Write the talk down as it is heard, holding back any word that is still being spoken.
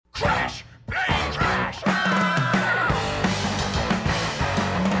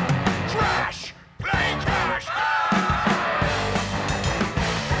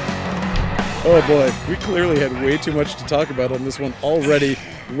Oh boy, we clearly had way too much to talk about on this one already.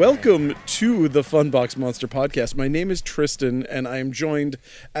 Welcome to the Funbox Monster Podcast. My name is Tristan, and I am joined,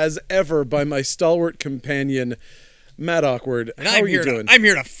 as ever, by my stalwart companion, Matt Awkward. And How are you doing? I'm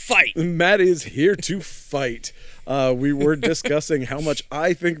here to fight. Matt is here to fight. We were discussing how much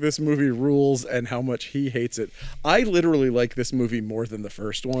I think this movie rules and how much he hates it. I literally like this movie more than the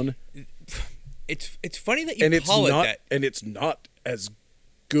first one. It's funny that you call it that. And it's not as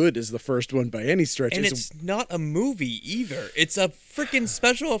good as the first one by any stretch. And it's not a movie either. It's a freaking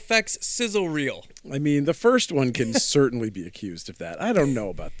special effects sizzle reel. I mean, the first one can certainly be accused of that. I don't know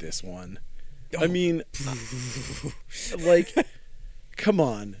about this one. I mean, like, come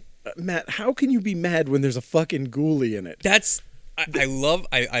on. Matt, how can you be mad when there's a fucking ghoulie in it? I love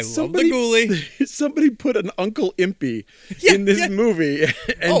the ghoulie. Somebody put an Uncle Impy in this movie,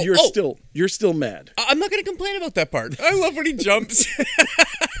 and you're still mad. I'm not going to complain about that part. I love when he jumps.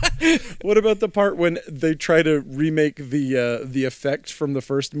 What about the part when they try to remake the effect from the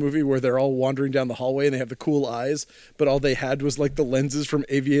first movie where they're all wandering down the hallway and they have the cool eyes, but all they had was like the lenses from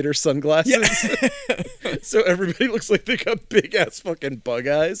aviator sunglasses? Yeah. So everybody looks like they got big ass fucking bug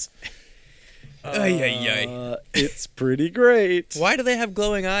eyes. It's pretty great. Why do they have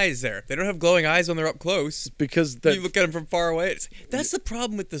glowing eyes there? They don't have glowing eyes when they're up close. Because you look at them from far away. That's the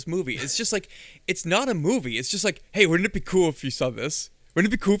problem with this movie. It's just like, it's not a movie. It's just like, hey, wouldn't it be cool if you saw this?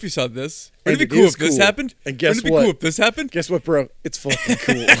 Wouldn't it be cool if you saw this? Wouldn't it be cool if this happened? And guess what? Wouldn't it be cool if this happened? Guess what, bro? It's fucking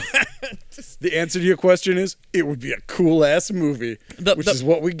cool. The answer to your question is, it would be a cool ass movie, which is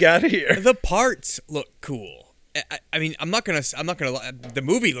what we got here. The parts look cool. I mean, I'm not gonna lie. The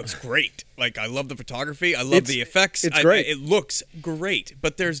movie looks great. Like, I love the photography. I love the effects. It's great. It looks great,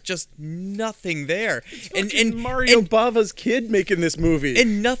 but there's just nothing there. And Mario Bava's kid making this movie.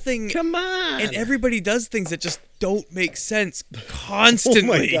 And nothing. Come on. And everybody does things that just don't make sense constantly.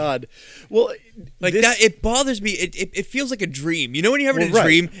 Oh my god. Well, like that, it bothers me. It feels like a dream. You know when you're having a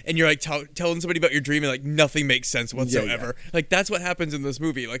dream and you're like telling somebody about your dream and like nothing makes sense whatsoever. Yeah. Like, that's what happens in this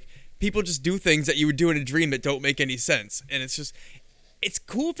movie. Like, people just do things that you would do in a dream that don't make any sense. And it's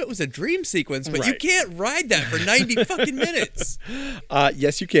cool if it was a dream sequence, but you can't ride that for 90 fucking minutes.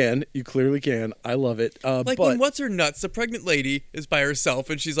 Yes, you can. You clearly can. I love it. When What's Her Nuts, the pregnant lady is by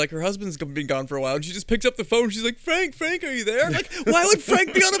herself, and she's like, her husband's been gone for a while, and she just picks up the phone. She's like, Frank, are you there? Like, why would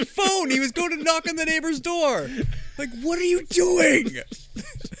Frank be on the phone? He was going to knock on the neighbor's door. Like, what are you doing?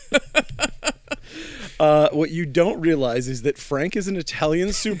 What you don't realize is that Frank is an Italian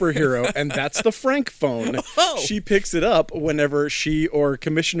superhero, and that's the Frank phone. Oh. She picks it up whenever she or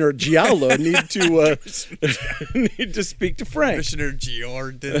Commissioner Giallo need to speak to Frank. Commissioner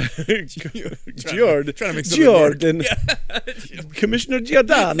Giordano. Giordano. Trying to make Giordano. Commissioner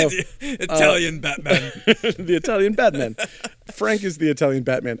Giordano. Italian Batman. The Italian Batman. Frank is the Italian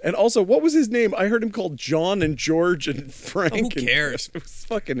Batman. And also, what was his name? I heard him called John and George and Frank. Who cares? It was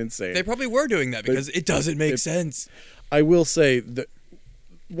fucking insane. They probably were doing that because it doesn't make sense. I will say that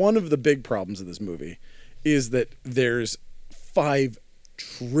one of the big problems of this movie is that there's 5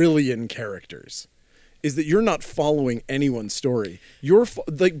 trillion characters. Is that you're not following anyone's story. You're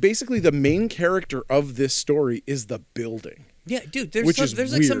basically the main character of this story is the building. Yeah, dude, there's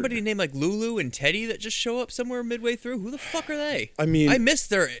like somebody named like Lulu and Teddy that just show up somewhere midway through. Who the fuck are they? I mean, I missed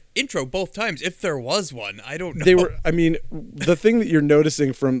their intro both times. If there was one, I don't know. They were, I mean, the thing that you're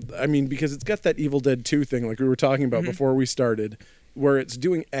noticing because it's got that Evil Dead 2 thing like we were talking about before we started, where it's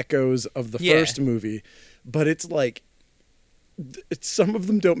doing echoes of the first movie, but it's like, some of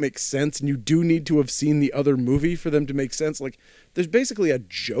them don't make sense, and you do need to have seen the other movie for them to make sense. Like, there's basically a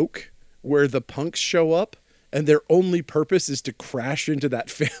joke where the punks show up, and their only purpose is to crash into that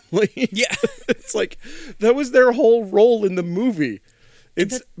family. Yeah. It's like, that was their whole role in the movie.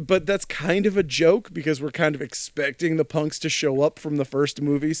 But that's kind of a joke because we're kind of expecting the punks to show up from the first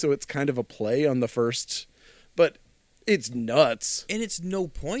movie, so it's kind of a play on the first. But it's nuts. And it's no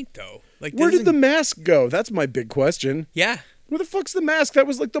point, though. Like, where did the mask go? That's my big question. Yeah. Where the fuck's the mask? That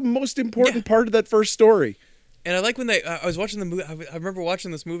was like the most important part of that first story. And I like when I was watching the movie. I remember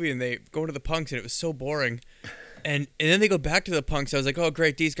watching this movie and they go to the punks and it was so boring. And then they go back to the punks. I was like, oh,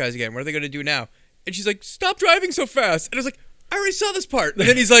 great, these guys again. What are they going to do now? And she's like, stop driving so fast. And I was like, I already saw this part. And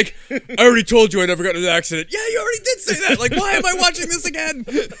then he's like, I already told you I never got in an accident. Yeah, you already did say that. Like, why am I watching this again?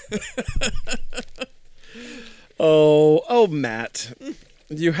 Oh, Matt.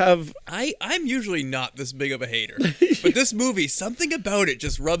 You have... I'm usually not this big of a hater. But this movie, something about it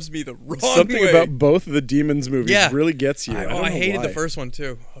just rubs me the wrong way. Something about both of the Demons movies really gets you. I hated the first one,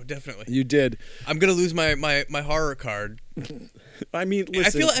 too. Oh, definitely. You did. I'm going to lose my horror card. I mean,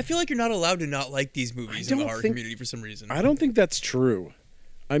 listen... I feel like you're not allowed to not like these movies in the horror community for some reason. I don't think that's true.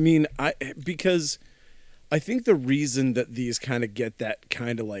 I mean, because I think the reason that these kind of get that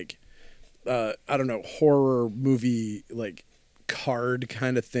kind of like, I don't know, horror movie like card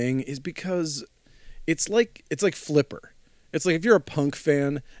kind of thing is because it's like Flipper. It's like if you're a punk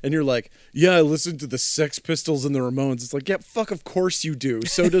fan and you're like, yeah, I listen to the Sex Pistols and the Ramones. It's like, yeah, fuck, of course you do.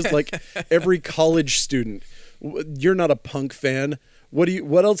 So does like every college student. You're not a punk fan.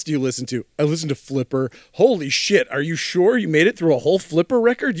 What else do you listen to? I listen to Flipper. Holy shit, are you sure you made it through a whole Flipper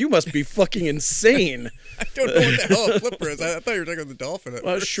record? You must be fucking insane. I don't know what the hell a Flipper is. I thought you were talking about the Dolphin at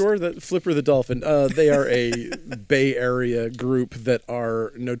first. Sure, that Flipper the Dolphin. They are a Bay Area group that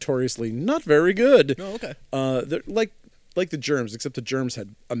are notoriously not very good. Oh, okay. They're like the Germs, except the Germs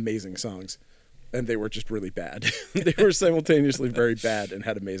had amazing songs, and they were just really bad. They were simultaneously very bad and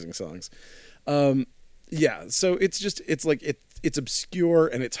had amazing songs. Yeah, so it's obscure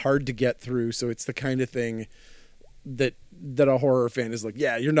and it's hard to get through. So it's the kind of thing that a horror fan is like,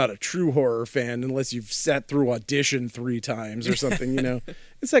 yeah, you're not a true horror fan unless you've sat through Audition 3 times or something. You know,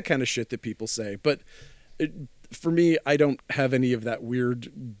 it's that kind of shit that people say. But for me, I don't have any of that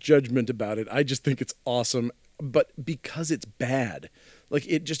weird judgment about it. I just think it's awesome. But because it's bad, like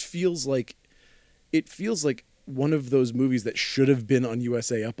it just feels like one of those movies that should have been on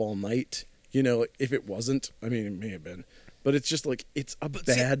USA Up All Night. You know, if it wasn't, I mean, it may have been, but it's just like it's a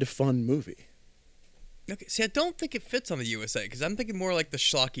bad, fun movie. Okay, see, I don't think it fits on the USA because I'm thinking more like the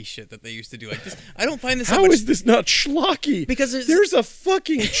schlocky shit that they used to do. Like this, I don't find this. How is this not schlocky? Because there's a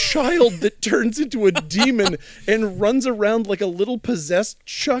fucking child that turns into a demon and runs around like a little possessed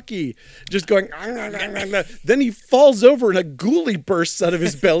Chucky, just going. Then he falls over and a ghoulie bursts out of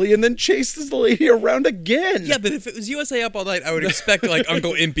his belly and then chases the lady around again. Yeah, but if it was USA Up All Night, I would expect like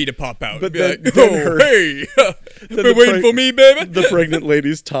Uncle Impy to pop out. But then, like, hey, been waiting for me, baby. The pregnant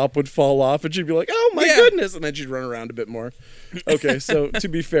lady's top would fall off and she'd be like, oh my goodness, and then she'd run around a bit more. Okay, so to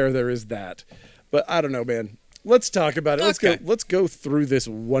be fair, there is that, but I don't know, man. Let's talk about it. Okay. Let's go through this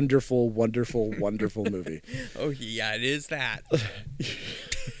wonderful, wonderful, wonderful movie. Oh yeah, it is that.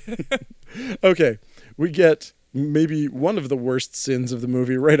 Okay, we get maybe one of the worst sins of the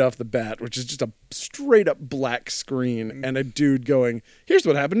movie right off the bat, which is just a straight up black screen and a dude going, "Here's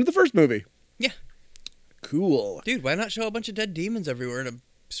what happened in the first movie." Yeah. Cool. Dude, why not show a bunch of dead demons everywhere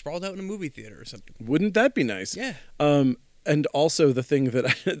sprawled out in a movie theater or something? Wouldn't that be nice? Yeah. And also the thing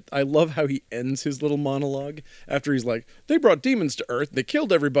that I love how he ends his little monologue after he's like, they brought demons to Earth, they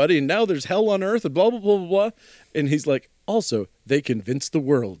killed everybody, and now there's hell on Earth, and blah, blah, blah, blah, blah. And he's like, also, they convinced the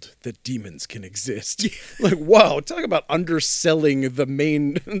world that demons can exist. Like, wow, talk about underselling the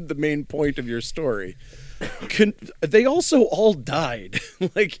main point of your story. They also all died.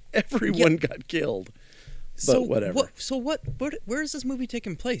 Like, everyone got killed. But whatever. Where is this movie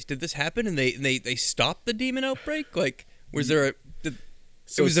taking place? Did this happen and they stopped the demon outbreak? Like, was there it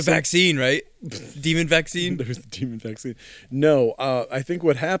was a vaccine, right? Demon vaccine? There was the demon vaccine. No, I think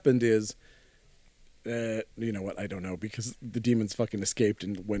what happened is, you know what? I don't know because the demons fucking escaped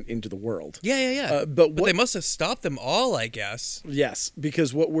and went into the world. Yeah. But they must have stopped them all, I guess. Yes,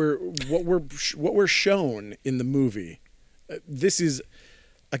 because what we're shown in the movie, this is.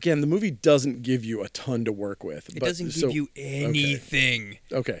 Again, the movie doesn't give you a ton to work with. It doesn't give you anything.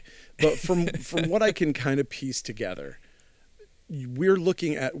 Okay. But from what I can kind of piece together, we're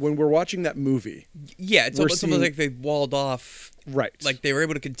looking at, when we're watching that movie. Yeah, it's almost like they walled off. Right. Like they were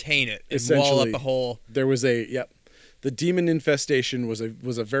able to contain it and wall up a whole. There was the demon infestation was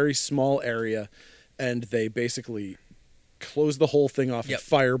a very small area, and they basically closed the whole thing off and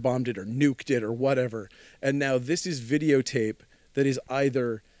firebombed it or nuked it or whatever. And now this is videotape that is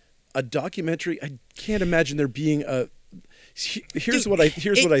either a documentary. I can't imagine there being a. Here's what I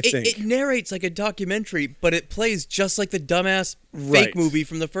think. It narrates like a documentary, but it plays just like the dumbass fake movie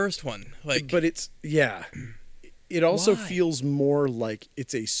from the first one. Like, but it's It also feels more like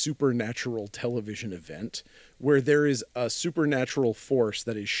it's a supernatural television event where there is a supernatural force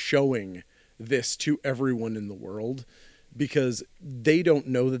that is showing this to everyone in the world. Because they don't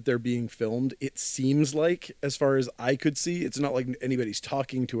know that they're being filmed. It seems like, as far as I could see, it's not like anybody's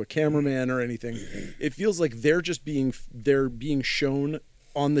talking to a cameraman or anything. It feels like they're being shown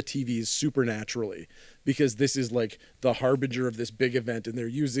on the TVs supernaturally because this is like the harbinger of this big event and they're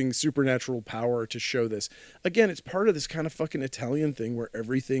using supernatural power to show this. Again, it's part of this kind of fucking Italian thing where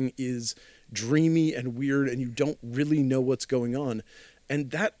everything is dreamy and weird and you don't really know what's going on.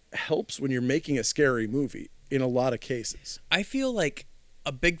 And that helps when you're making a scary movie. In a lot of cases. I feel like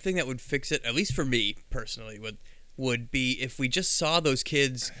a big thing that would fix it, at least for me personally, would be if we just saw those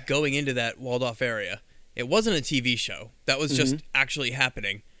kids going into that walled off area. It wasn't a TV show. That was just actually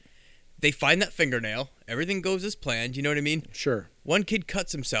happening. They find that fingernail. Everything goes as planned. You know what I mean? Sure. One kid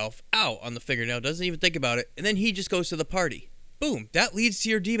cuts himself, ow, on the fingernail, doesn't even think about it, and then he just goes to the party. Boom. That leads to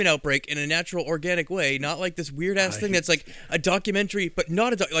your demon outbreak in a natural, organic way, not like this weird-ass thing that's like a documentary, but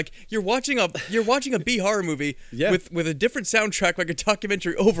not a like you're watching a B horror movie with a different soundtrack, like a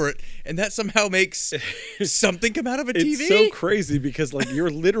documentary over it, and that somehow makes something come out of a TV. It's so crazy because like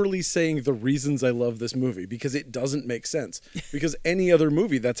you're literally saying the reasons I love this movie because it doesn't make sense. Because any other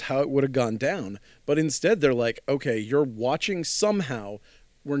movie, that's how it would have gone down. But instead, they're like, okay, you're watching somehow.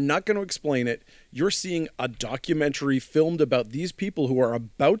 We're not going to explain it. You're seeing a documentary filmed about these people who are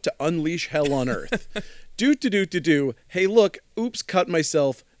about to unleash hell on Earth. Do. Hey, look, oops, cut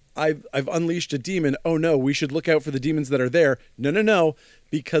myself. I've unleashed a demon. Oh no, we should look out for the demons that are there. No.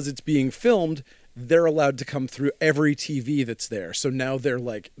 Because it's being filmed, they're allowed to come through every TV that's there. So now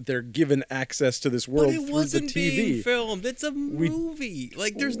they're given access to this world through the TV. But it wasn't being filmed. It's a movie.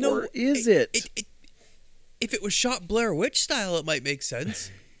 Like there's or is it? If it was shot Blair Witch style, it might make sense.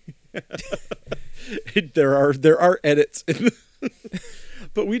 There are edits,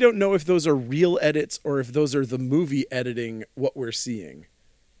 but we don't know if those are real edits or if those are the movie editing what we're seeing.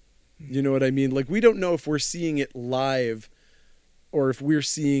 You know what I mean? Like we don't know if we're seeing it live or if we're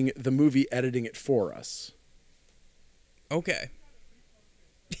seeing the movie editing it for us. Okay.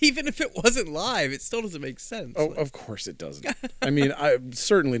 Even if it wasn't live, it still doesn't make sense. Oh, of course it doesn't. I mean, I'm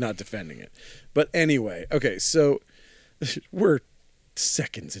certainly not defending it. But anyway, okay, so we're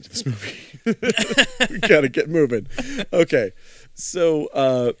seconds into this movie. We gotta get moving. Okay, so...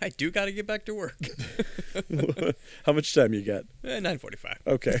 I do gotta get back to work. How much time you got? 9:45.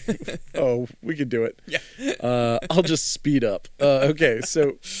 Okay. Oh, we can do it. Yeah. I'll just speed up. Okay,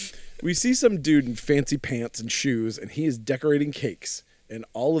 so we see some dude in fancy pants and shoes, and he is decorating cakes. And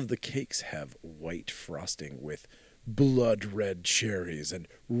all of the cakes have white frosting with blood red cherries and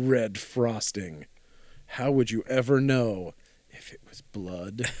red frosting. How would you ever know if it was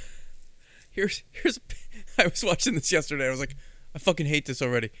blood? Here's I was watching this yesterday. I was like, I fucking hate this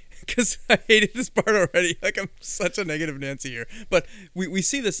already. Because I hated this part already. Like, I'm such a negative Nancy here. But we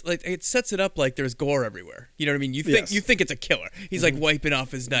see this, like, it sets it up like there's gore everywhere. You know what I mean? You think it's a killer. He's, like, wiping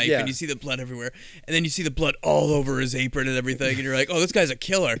off his knife, and you see the blood everywhere. And then you see the blood all over his apron and everything, and you're like, oh, this guy's a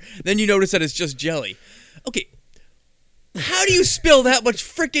killer. Then you notice that it's just jelly. Okay, how do you spill that much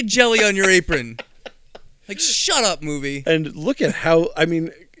frickin' jelly on your apron? Like, shut up, movie. And look at how, I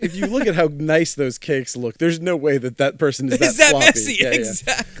mean... If you look at how nice those cakes look, there's no way that person is that sloppy. Messy? Yeah,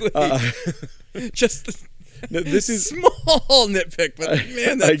 exactly. Just this is small nitpick, but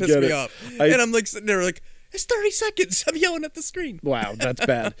man, that pissed me off. And I'm like sitting there like, it's 30 seconds. I'm yelling at the screen. Wow, that's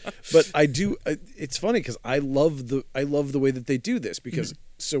bad. But I do. It's funny because I love the way that they do this because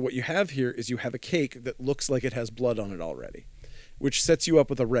so what you have here is you have a cake that looks like it has blood on it already, which sets you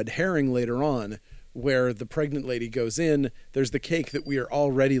up with a red herring later on. Where the pregnant lady goes in, there's the cake that we are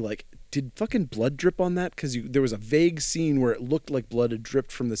already like, did fucking blood drip on that? Because there was a vague scene where it looked like blood had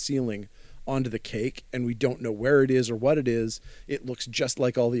dripped from the ceiling onto the cake, and we don't know where it is or what it is. It looks just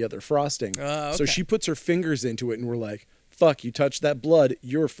like all the other frosting. Okay. So she puts her fingers into it, and we're like, fuck, you touched that blood,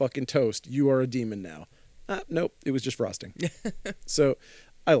 you're fucking toast. You are a demon now. Nope, it was just frosting. So...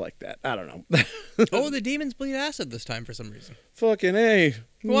 I like that. I don't know. Oh, the demons bleed acid this time for some reason. Fucking A.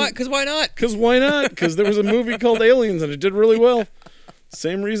 Why? Because why not? Because why not? Because there was a movie called Aliens and it did really well.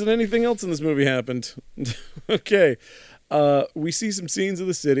 Same reason anything else in this movie happened. Okay. We see some scenes of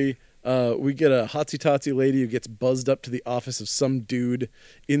the city. We get a hotsy-totsy lady who gets buzzed up to the office of some dude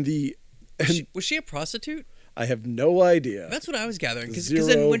in the... Was she a prostitute? I have no idea. That's what I was gathering. Because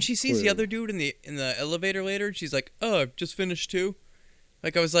then when she sees the other dude in the elevator later, she's like, oh, I've just finished too.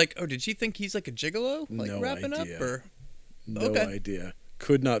 Like, I was like, oh, did she think he's like a gigolo? Like, no wrapping idea. up? Or... No idea.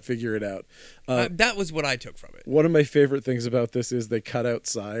 Could not figure it out. That was what I took from it. One of my favorite things about this is they cut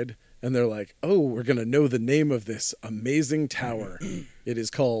outside, and they're like, oh, we're going to know the name of this amazing tower. It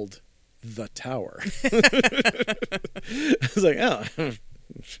is called The Tower. I was like, oh,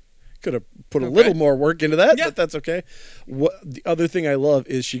 could have put a little more work into that, but that's okay. The other thing I love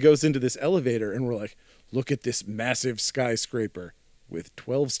is she goes into this elevator, and we're like, look at this massive skyscraper. With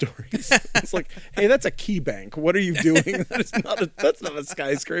 12 stories. It's like, hey, that's a key bank. What are you doing? That's not a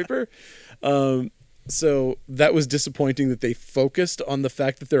skyscraper. So that was disappointing that they focused on the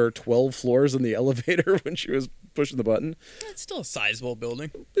fact that there are 12 floors in the elevator when she was pushing the button. It's still a sizable building.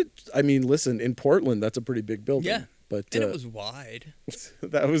 I mean, listen, in Portland, that's a pretty big building. Yeah. But, and it was wide.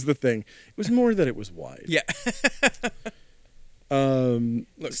 That was the thing. It was more that it was wide. Yeah.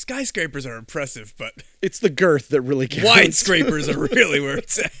 Look, skyscrapers are impressive, but it's the girth that really counts. Widescrapers are really where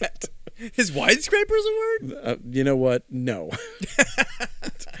it's at. Is widescrapers a word? You know what? No.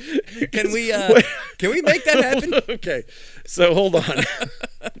 Can we make that happen? Okay, so hold on.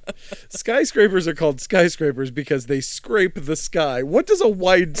 Skyscrapers are called skyscrapers because they scrape the sky. What does a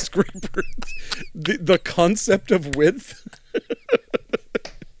wide scraper? The concept of width?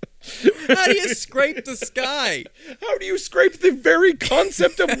 How do you scrape the sky? How do you scrape the very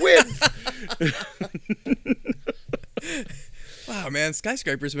concept of width? Wow, man,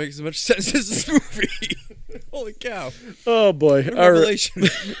 skyscrapers make as much sense as this movie. Holy cow. Oh, boy. What a revelation.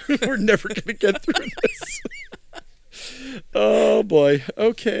 Right. We're never going to get through this. Oh, boy.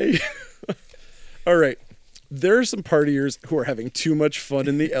 Okay. All right. There are some partiers who are having too much fun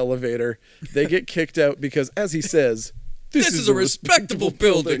in the elevator. They get kicked out because, as he says, this is a respectable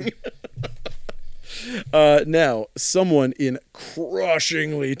building. Now, someone in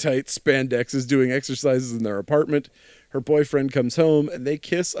crushingly tight spandex is doing exercises in their apartment. Her boyfriend comes home and they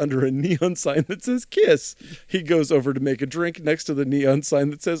kiss under a neon sign that says kiss. He goes over to make a drink next to the neon sign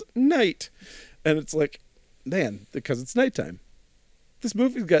that says night. And it's like, man, because it's nighttime. This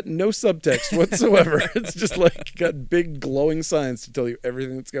movie's got no subtext whatsoever. It's just like got big glowing signs to tell you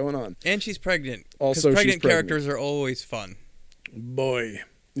everything that's going on. And she's pregnant. Also, pregnant characters are always fun. Boy.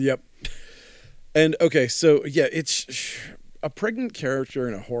 Yep. And okay, so yeah, it's a pregnant character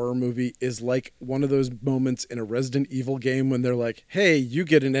in a horror movie is like one of those moments in a Resident Evil game when they're like, "Hey, you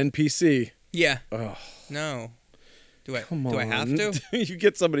get an NPC." Yeah. Oh. No. Do I have to? You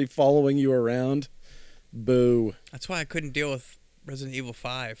get somebody following you around. Boo. That's why I couldn't deal with Resident Evil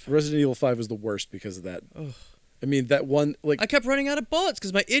 5. Resident Evil 5 was the worst because of that. Ugh. I mean, that one, like... I kept running out of bullets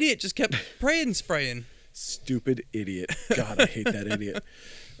because my idiot just kept spraying. Stupid idiot. God, I hate that idiot.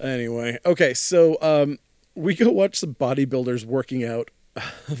 Anyway, okay, so we go watch some bodybuilders working out.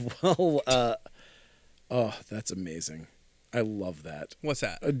 Well, oh, that's amazing. I love that. What's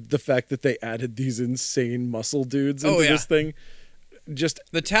that? The fact that they added these insane muscle dudes into this thing. Just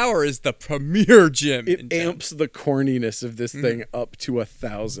the tower is the premier gym. It amps the corniness of this thing up to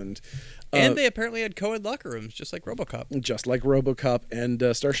 1,000. And they apparently had co-ed locker rooms, just like RoboCop. Just like RoboCop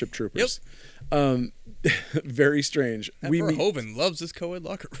and Starship Troopers. Yep. Very strange. Verhoeven loves his co-ed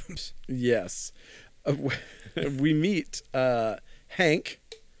locker rooms. Yes. We meet Hank,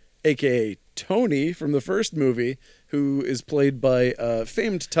 a.k.a. Tony from the first movie, who is played by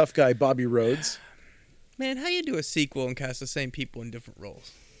famed tough guy Bobby Rhodes. Man, how you do a sequel and cast the same people in different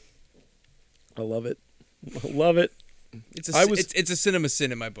roles? I love it. I love it. It's a cinema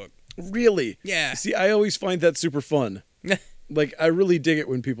sin in my book. Really? Yeah. See, I always find that super fun. Like, I really dig it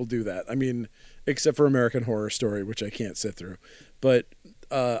when people do that. I mean, except for American Horror Story, which I can't sit through. But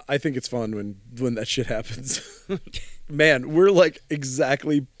I think it's fun when that shit happens. Man, we're like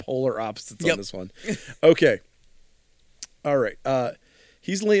exactly polar opposites on this one. Okay. All right.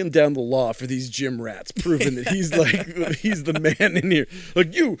 He's laying down the law for these gym rats, proving that he's the man in here.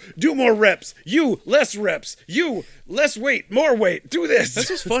 Like, you do more reps, you less reps, you less weight, more weight. Do this. That's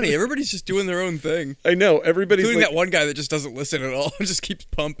just funny. Everybody's just doing their own thing. I know. Everybody's including like, that one guy that just doesn't listen at all and just keeps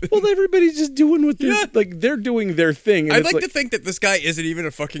pumping. Well, everybody's just doing what they're like. They're doing their thing. And I'd like to think that this guy isn't even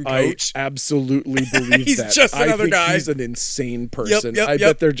a fucking coach. I absolutely believe he's that. He's just another guy. He's an insane person. Yep. I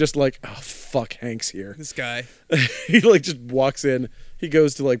bet they're just like, oh fuck, Hank's here. This guy. He like just walks in. He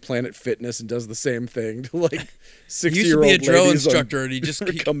goes to like Planet Fitness and does the same thing to like 60-year-old ladies. He used to be a drill instructor, and he just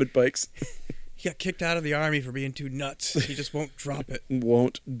recumbent bikes. He got kicked out of the army for being too nuts. He just won't drop it.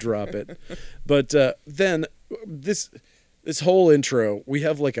 Won't drop it. But then this whole intro, we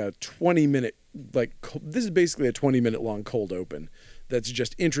have like a 20-minute this is basically a 20-minute long cold open that's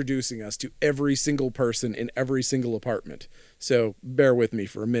just introducing us to every single person in every single apartment. So bear with me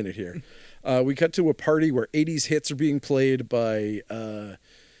for a minute here. We cut to a party where 80s hits are being played by the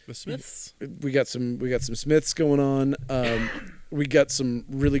Smiths. We got some Smiths going on. We got some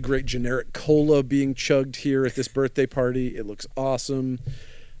really great generic cola being chugged here at this birthday party. It looks awesome.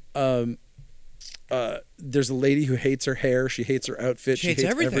 There's a lady who hates her hair. She hates her outfit. She hates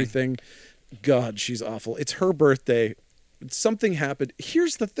everything. God, she's awful. It's her birthday. Something happened.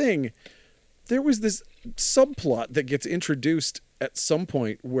 Here's the thing. There was this subplot that gets introduced at some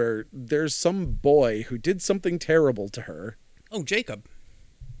point where there's some boy who did something terrible to her. Oh, Jacob.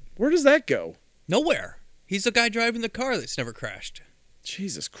 Where does that go? Nowhere. He's the guy driving the car that's never crashed.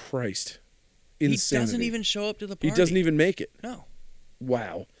 Jesus Christ. Insanity. He doesn't even show up to the party. He doesn't even make it. No.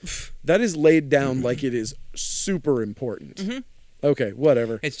 Wow. That is laid down like it is super important. Mm-hmm. Okay,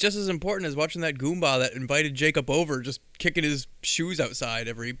 whatever. It's just as important as watching that Goomba that invited Jacob over, just kicking his shoes outside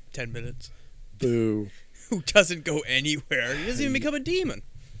every 10 minutes. Boo. Who doesn't go anywhere. He doesn't even become a demon.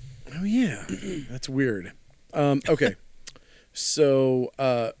 Oh, yeah. That's weird. Okay. So,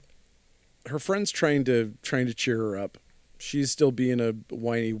 her friend's trying to cheer her up. She's still being a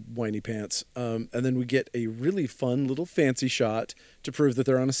whiny pants. And then we get a really fun little fancy shot to prove that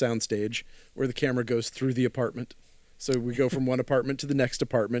they're on a soundstage where the camera goes through the apartment. So we go from one apartment to the next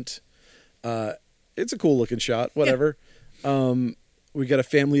apartment. It's a cool looking shot, whatever. Yeah. We got a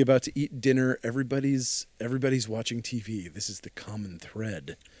family about to eat dinner. Everybody's watching TV. This is the common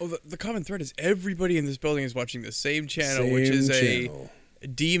thread. Oh, the common thread is everybody in this building is watching the same channel, which is a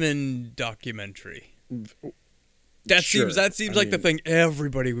demon documentary. That seems like the thing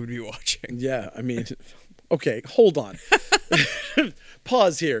everybody would be watching. Yeah, I mean, okay, hold on.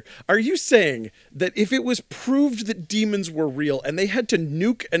 Pause here. Are you saying that if it was proved that demons were real and they had to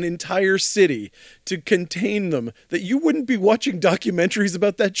nuke an entire city to contain them, that you wouldn't be watching documentaries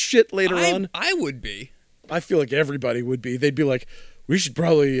about that shit later on? I would be. I feel like everybody would be. They'd be like, we should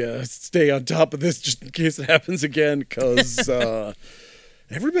probably stay on top of this just in case it happens again, because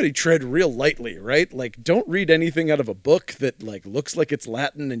everybody tread real lightly, right? Like, don't read anything out of a book that like looks like it's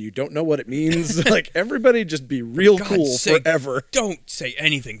Latin and you don't know what it means. Like, everybody just be real cool forever. Don't say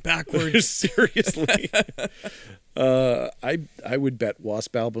anything backwards. Seriously. I would bet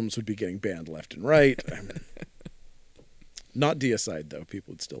Wasp albums would be getting banned left and right. Not Deicide, though.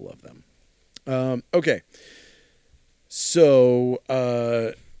 People would still love them. Okay. So,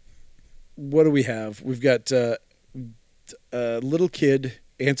 what do we have? We've got a little kid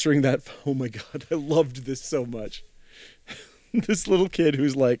answering that. Oh my God, I loved this so much. This little kid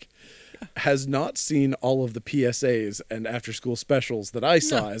who's like, has not seen all of the PSAs and after school specials that I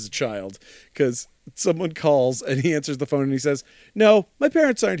saw as a child, because someone calls and he answers the phone and he says, "No, my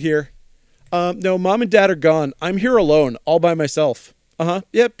parents aren't here. No, mom and dad are gone. I'm here alone, all by myself.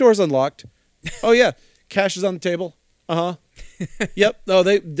 Yep, door's unlocked. Oh yeah, cash is on the table. Yep. No,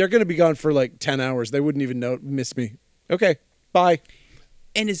 they're going to be gone for like 10 hours. They wouldn't even miss me. Okay, bye."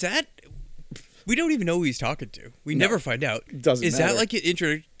 And is that... We don't even know who he's talking to. We never find out. Doesn't matter. That like an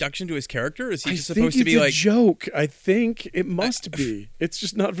introduction to his character? Or is he just supposed to be like... I think it's a joke. I think it must be. It's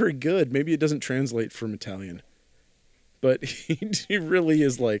just not very good. Maybe it doesn't translate from Italian. But he really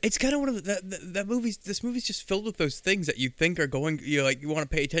is like... It's kind of one of that movies... This movie's just filled with those things that you think are going... You want to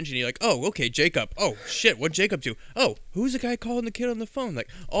pay attention. You're like, oh, okay, Jacob. Oh, shit, what'd Jacob do? Oh, who's the guy calling the kid on the phone?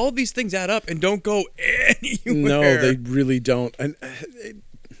 Like, all these things add up and don't go anywhere. No, they really don't. And...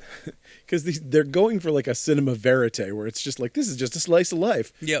 Because they're going for like a cinema verite where it's just like, this is just a slice of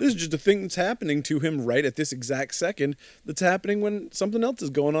life. Yep. This is just a thing that's happening to him right at this exact second that's happening when something else is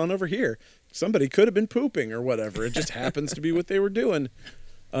going on over here. Somebody could have been pooping or whatever. It just happens to be what they were doing.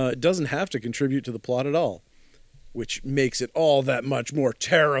 It doesn't have to contribute to the plot at all, which makes it all that much more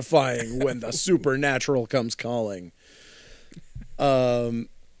terrifying when the supernatural comes calling. So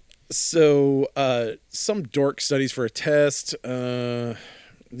some dork studies for a test.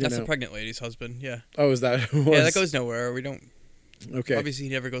 That's the pregnant lady's husband, yeah. Oh, is that who it was? Yeah, that goes nowhere. We don't... Okay. Obviously,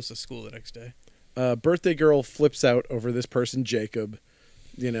 he never goes to school the next day. Birthday girl flips out over this person, Jacob.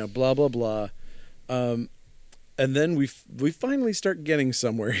 Blah, blah, blah. And then we finally start getting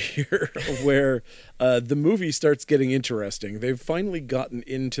somewhere here where the movie starts getting interesting. They've finally gotten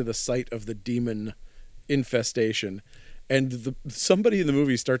into the site of the demon infestation. And somebody in the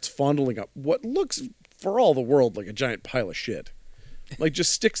movie starts fondling up what looks, for all the world, like a giant pile of shit. Like,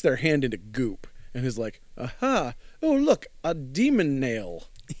 just sticks their hand into goop and is like, aha, oh, look, a demon nail.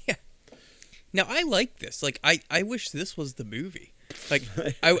 Yeah. Now, I like this. Like, I wish this was the movie. Like,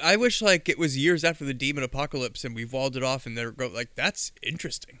 I wish, like, it was years after the demon apocalypse and we walled it off and they're like, that's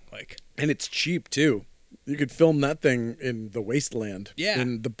interesting. Like, and it's cheap, too. You could film that thing in the wasteland. Yeah.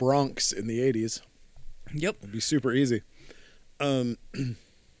 In the Bronx in the 80s. Yep. It'd be super easy.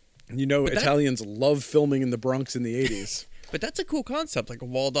 Italians love filming in the Bronx in the 80s. But that's a cool concept, like a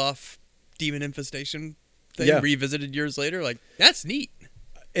walled-off demon infestation thing revisited years later. Like, that's neat.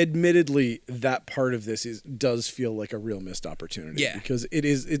 Admittedly, that part of this does feel like a real missed opportunity. Yeah. Because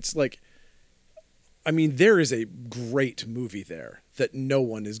it's like, I mean, there is a great movie there that no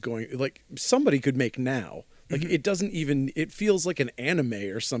one is going... Like, somebody could make now. Like, it doesn't even... It feels like an anime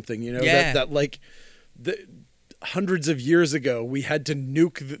or something, Yeah. That like... Hundreds of years ago, we had to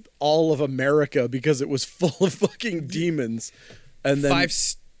nuke all of America because it was full of fucking demons. And then 5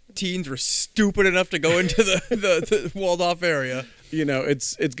 teens were stupid enough to go into the walled off area.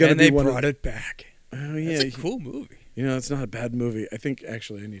 It's going to be one. And they brought it back. Oh yeah, it's a cool movie. It's not a bad movie. I think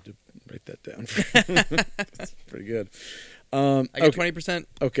actually I need to write that down. It's pretty good. I get 20%.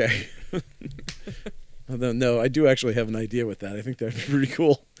 Okay. No, I do actually have an idea with that. I think that'd be pretty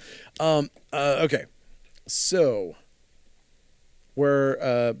cool. Okay. So,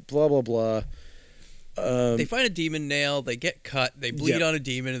 we're blah, blah, blah. They find a demon nail, they get cut, they bleed on a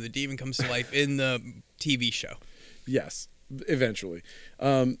demon, and the demon comes to life in the TV show. Yes, eventually.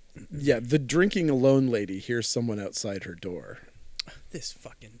 Yeah, the drinking alone lady hears someone outside her door. This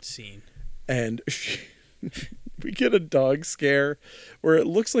fucking scene. And we get a dog scare where it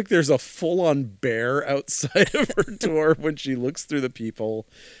looks like there's a full-on bear outside of her door when she looks through the peephole.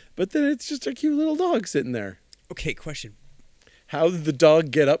 But then it's just a cute little dog sitting there. Okay, question. How did the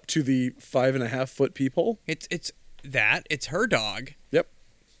dog get up to the 5.5-foot peephole? It's her dog. Yep.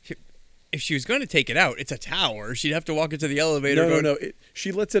 If she was going to take it out, it's a tower. She'd have to walk into the elevator. No.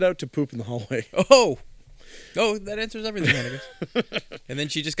 She lets it out to poop in the hallway. Oh, that answers everything, I guess. And then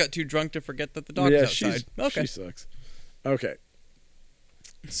she just got too drunk to forget that the dog was outside. She sucks. Okay.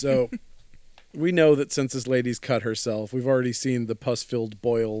 So, we know that since this lady's cut herself, we've already seen the pus-filled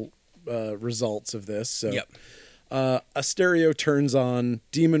boil results of this. So, yep. A stereo turns on,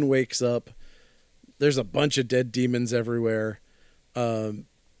 demon wakes up, there's a bunch of dead demons everywhere, and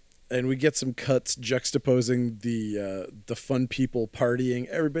we get some cuts juxtaposing the fun people partying,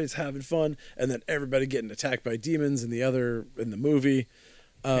 everybody's having fun, and then everybody getting attacked by demons in the movie.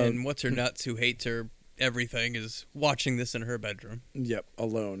 And what's her nuts who hates her everything is watching this in her bedroom. Yep,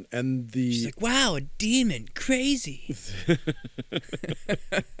 alone. And she's like, wow, a demon, crazy.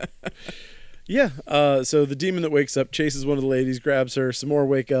 Yeah, so the demon that wakes up chases one of the ladies, grabs her, some more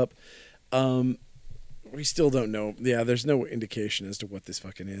wake up. We still don't know. Yeah, there's no indication as to what this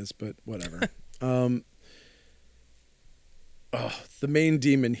fucking is, but whatever. The main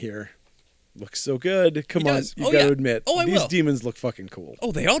demon here looks so good. Come on, you got to admit. These demons look fucking cool.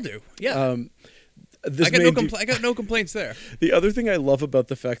 Oh, they all do. Yeah. I got no complaints there. The other thing I love about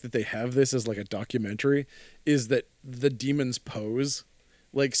the fact that they have this as like a documentary is that the demons pose.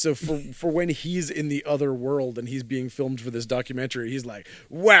 Like, so for when he's in the other world and he's being filmed for this documentary, he's like,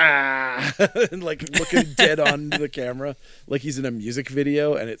 wow, and like looking dead on the camera like he's in a music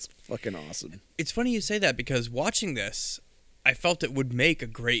video, and it's fucking awesome. It's funny you say that because watching this, I felt it would make a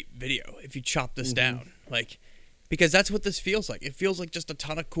great video if you chop this down. Like, because that's what this feels like. It feels like just a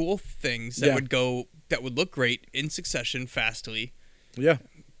ton of cool things that would look great in succession, fastly. Yeah.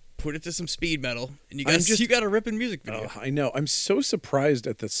 Put it to some speed metal, and you got a ripping music video. Oh, I know. I'm so surprised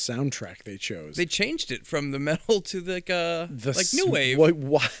at the soundtrack they chose. They changed it from the metal to like new wave.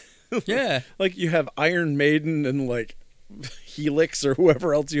 Why? Yeah, like you have Iron Maiden and like Helix or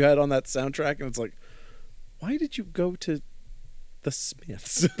whoever else you had on that soundtrack, and it's like, why did you go to the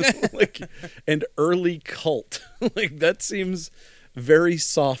Smiths like and early Cult? Like that seems very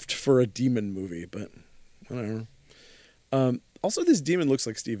soft for a demon movie, but I don't know. Also, this demon looks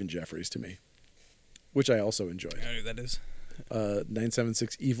like Stephen Jeffries to me, which I also enjoyed. I know who that is.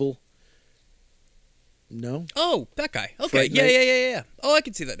 976 Evil. No? Oh, that guy. Okay. Yeah. Oh, I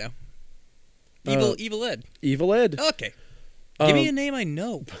can see that now. Evil Ed. Evil Ed. Okay. Give me a name I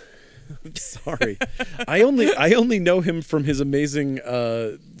know. Sorry. I only know him from his amazing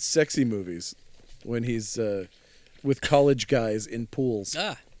sexy movies when he's with college guys in pools.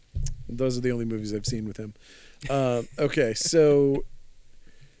 Ah. Those are the only movies I've seen with him. Okay, so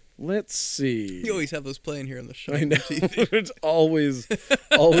let's see. You always have those playing here on the show. I know. It's always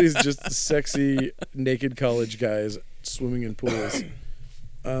just sexy naked college guys swimming in pools.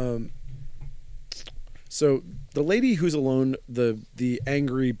 So the lady who's alone, the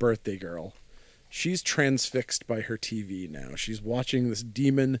angry birthday girl, she's transfixed by her TV now. She's watching this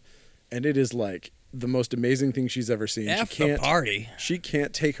demon, and it is like the most amazing thing she's ever seen. She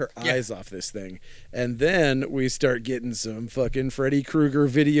can't take her eyes off this thing. And then we start getting some fucking Freddy Krueger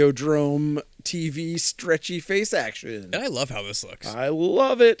Videodrome TV stretchy face action. And I love how this looks. I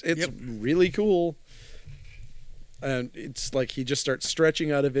love it. It's really cool. And it's like he just starts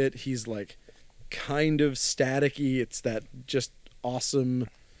stretching out of it. He's like kind of staticky. It's that just awesome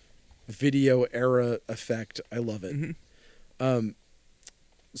video era effect. I love it. Mm-hmm.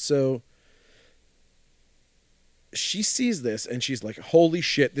 So she sees this and she's like, holy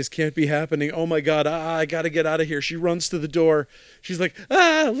shit, this can't be happening. Oh my God, I gotta get out of here. She runs to the door. She's like,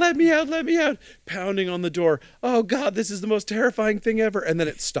 let me out, pounding on the door. Oh God, this is the most terrifying thing ever. And then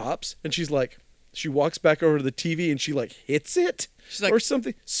it stops and she's like, she walks back over to the TV and she like hits it. She's like, or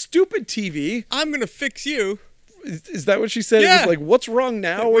something. Stupid TV. I'm gonna fix you. Is that what she said? Yeah. It was like, what's wrong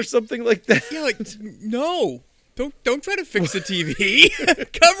now or something like that? Yeah, like, no. Don't try to fix the TV.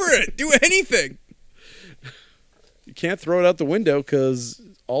 Cover it. Do anything. You can't throw it out the window because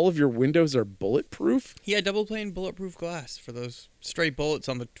all of your windows are bulletproof. Yeah, double pane bulletproof glass for those stray bullets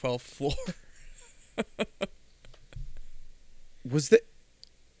on the 12th floor. Was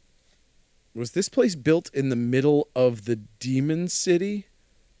this place built in the middle of the demon city?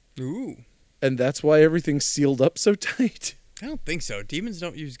 Ooh. And that's why everything's sealed up so tight? I don't think so. Demons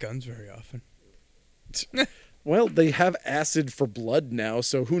don't use guns very often. Well, they have acid for blood now,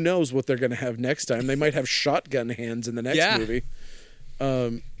 so who knows what they're going to have next time. They might have shotgun hands in the next movie.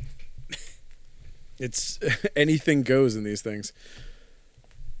 It's anything goes in these things.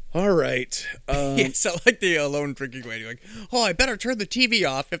 All right. So like the alone drinking lady, like, oh, I better turn the TV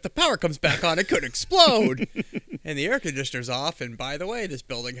off. If the power comes back on, it could explode. And the air conditioner's off. And by the way, this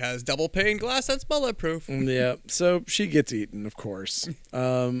building has double pane glass that's bulletproof. Yeah. So she gets eaten, of course.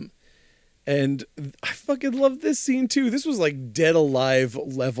 And I fucking love this scene too. This was like Dead Alive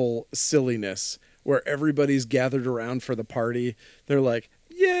level silliness, where everybody's gathered around for the party. They're like,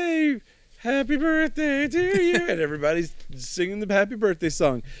 yay! Happy birthday to you, and everybody's singing the happy birthday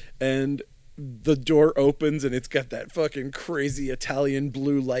song, and the door opens and it's got that fucking crazy Italian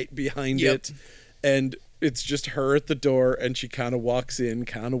blue light behind it, and it's just her at the door, and she kind of walks in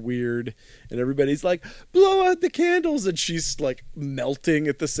kind of weird, and everybody's like, blow out the candles, and she's like melting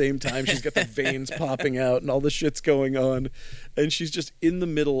at the same time. She's got the veins popping out and all the shit's going on, and she's just in the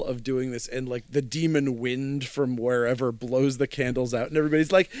middle of doing this, and like the demon wind from wherever blows the candles out, and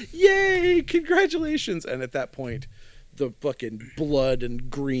everybody's like, yay, congratulations. And at that point, the fucking blood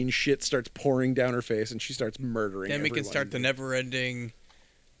and green shit starts pouring down her face, and she starts murdering everyone. Then we can start the never-ending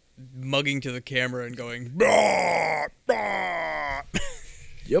mugging to the camera and going, bah, bah.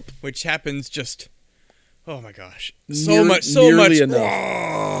 Yep. Which happens just, oh my gosh, so much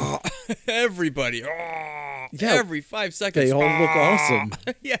enough. Everybody, every 5 seconds. They all look awesome.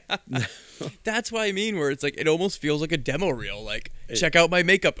 Yeah. That's what I mean, where it's like, it almost feels like a demo reel. Like, check out my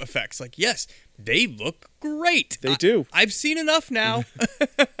makeup effects. Like, yes, they look great. They do. I've seen enough now.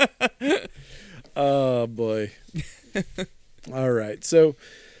 Oh, boy. All right. So,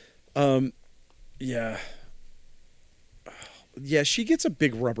 yeah, she gets a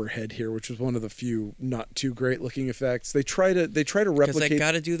big rubber head here, which was one of the few not too great looking effects. They try to replicate, because they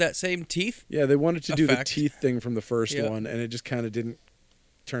got to do that same teeth. Yeah, they wanted to do the teeth thing from the first one, and it just kind of didn't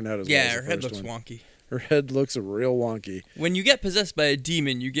turn out as well as the first one. Yeah, her head looks wonky. Her head looks real wonky. When you get possessed by a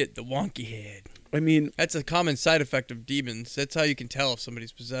demon, you get the wonky head. I mean, that's a common side effect of demons. That's how you can tell if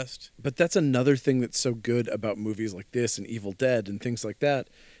somebody's possessed. But that's another thing that's so good about movies like this and Evil Dead and things like that,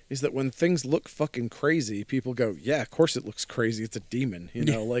 is that when things look fucking crazy, people go, yeah, of course it looks crazy. It's a demon, you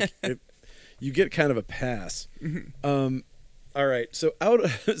know, like you get kind of a pass. Mm-hmm. All right. So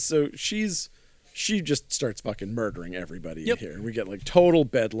she just starts fucking murdering everybody in here. We get like total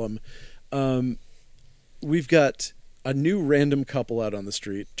bedlam. We've got a new random couple out on the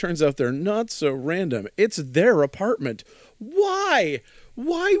street. Turns out they're not so random. It's their apartment. Why?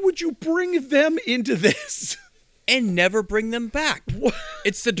 Why would you bring them into this? And never bring them back. What?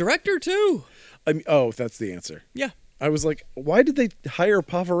 It's the director, too. I mean, oh, that's the answer. Yeah. I was like, why did they hire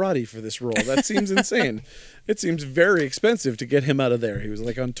Pavarotti for this role? That seems insane. It seems very expensive to get him out of there. He was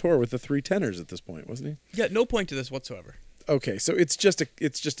like on tour with the Three Tenors at this point, wasn't he? Yeah, no point to this whatsoever. Okay, so it's just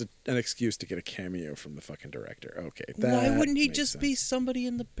an excuse to get a cameo from the fucking director. Okay, why wouldn't he just be somebody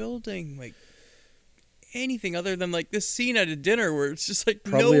in the building, like anything other than like this scene at a dinner where it's just like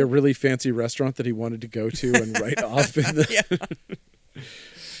probably a really fancy restaurant that he wanted to go to and write off in the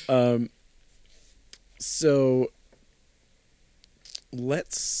So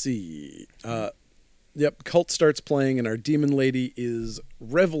let's see. Cult starts playing, and our demon lady is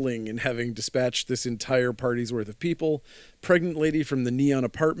reveling in having dispatched this entire party's worth of people. Pregnant lady from the neon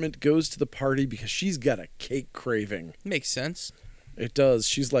apartment goes to the party because she's got a cake craving. Makes sense. It does.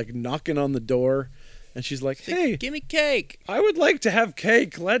 She's like knocking on the door, and she's like, hey, give me cake. I would like to have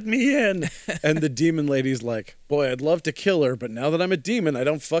cake. Let me in. And the demon lady's like, boy, I'd love to kill her, but now that I'm a demon, I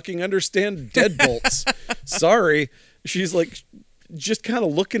don't fucking understand deadbolts. Sorry. She's like, just kind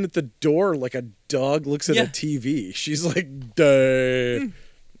of looking at the door like a dog looks at a TV. She's like, duh.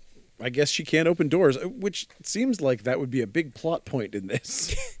 I guess she can't open doors, which seems like that would be a big plot point in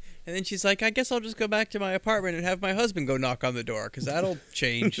this. And then she's like, I guess I'll just go back to my apartment and have my husband go knock on the door, because that'll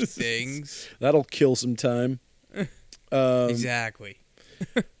change things. That'll kill some time. Exactly.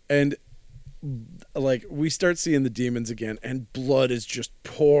 And like we start seeing the demons again, and blood is just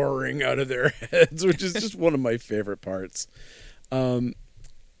pouring out of their heads, which is just one of my favorite parts.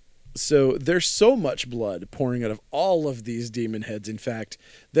 So there's so much blood pouring out of all of these demon heads, in fact,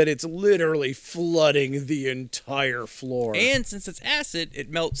 that it's literally flooding the entire floor. And since it's acid, it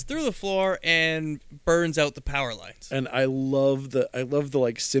melts through the floor and burns out the power lines. And I love the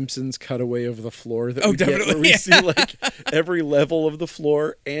like Simpsons cutaway of the floor that we get, where we see like every level of the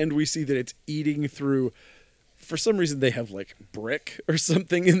floor, and we see that it's eating through. For some reason, they have like brick or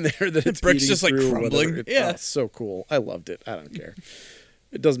something in there that it's brick's just like crumbling. It's so cool. I loved it. I don't care.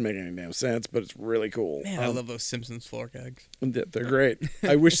 It doesn't make any damn sense, but it's really cool. Man, I love those Simpsons floor gags. They're great.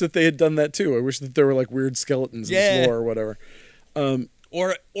 I wish that they had done that too. I wish that there were like weird skeletons in the floor or whatever.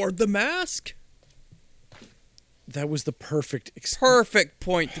 Or the mask. That was the perfect perfect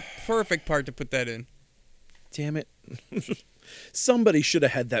part to put that in. Damn it. Somebody should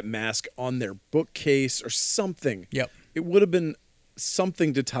have had that mask on their bookcase or something. Yep. It would have been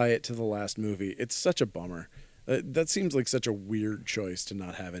something to tie it to the last movie. It's such a bummer. That seems like such a weird choice to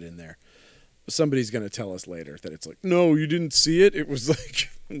not have it in there. Somebody's going to tell us later that it's like, no, you didn't see it. It was like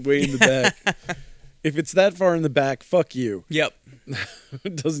way in the back. If it's that far in the back, fuck you. Yep.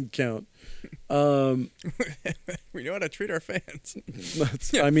 It doesn't count. We know how to treat our fans.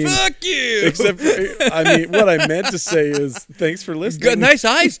 I mean, fuck you. Except for, I mean, what I meant to say is thanks for listening. Got nice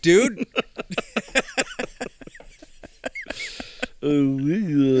eyes, dude.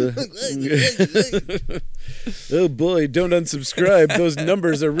 Oh boy, don't unsubscribe. Those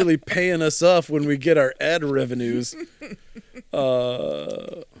numbers are really paying us off when we get our ad revenues.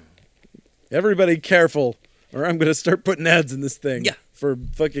 Everybody careful, or I'm going to start putting ads in this thing. Yeah. For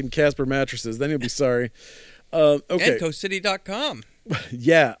fucking Casper mattresses. Then you'll be sorry. Okay. And coastcity.com.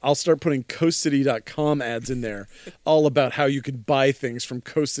 Yeah, I'll start putting coastcity.com ads in there, all about how you can buy things from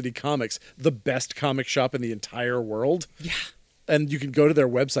Coast City Comics, the best comic shop in the entire world. Yeah. And you can go to their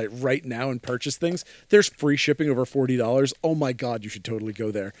website right now and purchase things. There's free shipping over $40. Oh my God, you should totally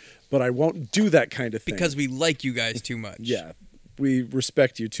go there. But I won't do that kind of thing. Because we like you guys too much. Yeah, we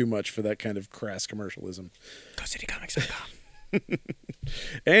respect you too much for that kind of crass commercialism. CoastCityComics.com.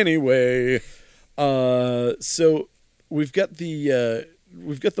 Anyway, so we've got the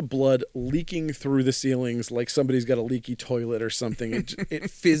blood leaking through the ceilings like somebody's got a leaky toilet or something. It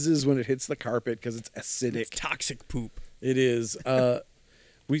fizzes when it hits the carpet because it's acidic. It's toxic poop. It is.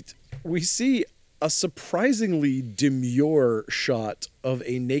 We see a surprisingly demure shot of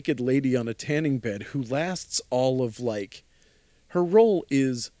a naked lady on a tanning bed who lasts all of like, her role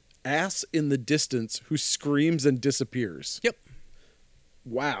is ass in the distance who screams and disappears. Yep.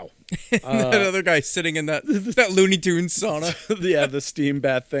 Wow. That other guy sitting in that Looney Tunes sauna. Yeah, the steam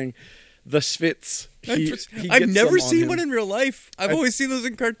bath thing. The Schwitz. I've never seen one in real life. I've always seen those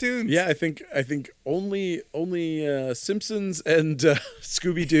in cartoons. Yeah, I think only Simpsons and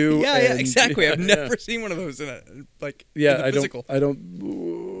Scooby Doo. Yeah, exactly. I've never seen one of those in a physical. I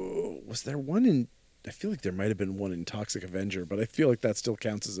don't. Was there one in? I feel like there might have been one in Toxic Avenger, but I feel like that still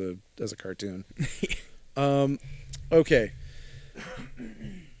counts as a cartoon. Okay.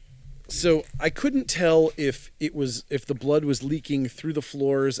 So I couldn't tell if the blood was leaking through the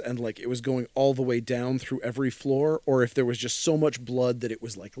floors and like it was going all the way down through every floor, or if there was just so much blood that it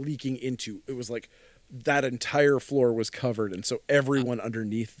was like leaking into. It was like that entire floor was covered, and so everyone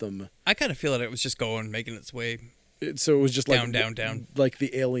underneath them. I kind of feel that it was just making its way. So it was just down, like down, like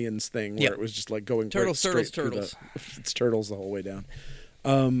the Aliens thing, where it was just like going turtles. It's turtles the whole way down.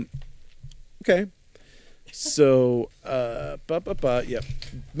 Okay. So, yep.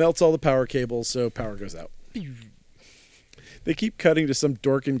 Melts all the power cables, so power goes out. They keep cutting to some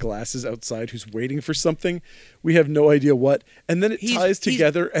dork in glasses outside who's waiting for something. We have no idea what. And then it ties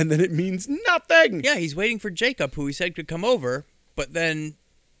together, and then it means nothing. Yeah, he's waiting for Jacob, who he said could come over, but then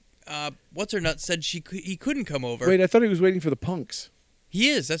What's-Her-Nuts said he couldn't come over. Wait, I thought he was waiting for the punks. He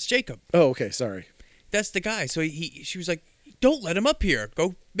is. That's Jacob. Oh, okay, sorry. That's the guy. So she was like, don't let him up here.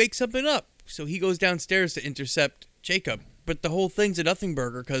 Go make something up. So he goes downstairs to intercept Jacob. But the whole thing's a nothing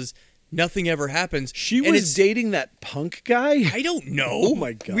burger because nothing ever happens. She was dating that punk guy? I don't know. Oh,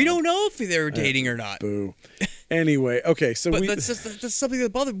 my God. We don't know if they were dating or not. Boo. Anyway, okay, so but that's something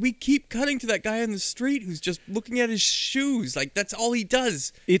that bothered. We keep cutting to that guy on the street who's just looking at his shoes. Like, that's all he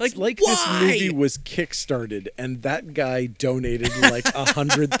does. It's like this movie was kickstarted, and that guy donated like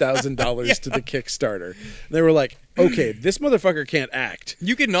 $100,000 to the Kickstarter. They were like, okay, this motherfucker can't act.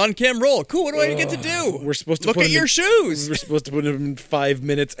 You can on-cam roll. Cool, what do I get to do? We're supposed to look at your shoes. We're supposed to put him in 5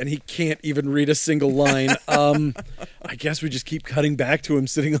 minutes, and he can't even read a single line. I guess we just keep cutting back to him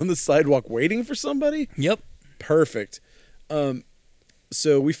sitting on the sidewalk waiting for somebody? Yep. Perfect.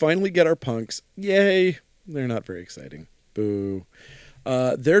 So we finally get our punks. Yay. They're not very exciting. Boo.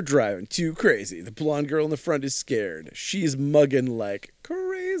 They're driving too crazy. The blonde girl in the front is scared. She's mugging like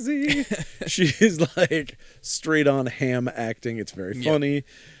crazy. She's like straight on ham acting. It's very funny.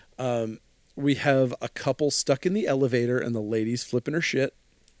 Yep. We have a couple stuck in the elevator and the lady's flipping her shit.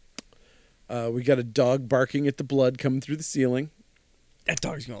 We got a dog barking at the blood coming through the ceiling. That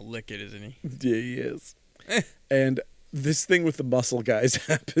dog's gonna lick it, isn't he? Yeah, he is. And this thing with the muscle guys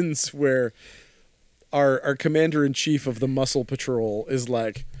happens where our commander-in-chief of the muscle patrol is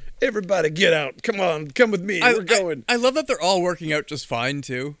like, Everybody get out. Come on. Come with me. We're going. I love that they're all working out just fine,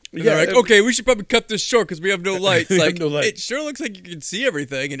 too. And they're like, okay, we should probably cut this short because we have no lights. Like, no light. It sure looks like you can see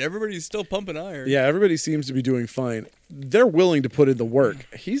everything, and everybody's still pumping iron. Yeah, everybody seems to be doing fine. They're willing to put in the work.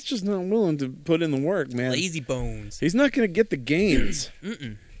 He's just not willing to put in the work, man. Lazy bones. He's not going to get the gains.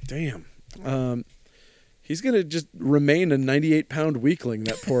 Damn. He's going to just remain a 98-pound weakling,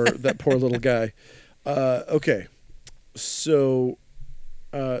 that poor little guy. Okay. So...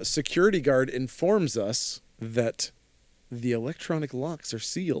 security guard informs us that the electronic locks are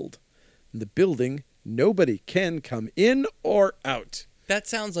sealed. In the building, nobody can come in or out. That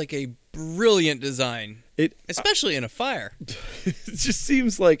sounds like a brilliant design, especially in a fire. It just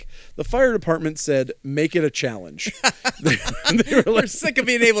seems like the fire department said, make it a challenge. they were like, we're sick of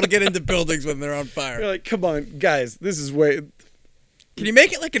being able to get into buildings when they're on fire. They're like, come on, guys, this is way... Can you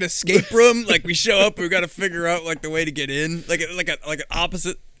make it like an escape room? Like we show up, we got to figure out like the way to get in, like an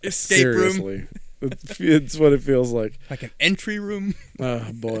opposite escape room. It's what it feels like. Like an entry room.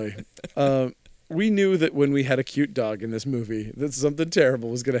 Oh boy, we knew that when we had a cute dog in this movie, that something terrible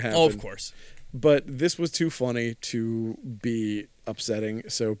was going to happen. Oh, of course. But this was too funny to be upsetting.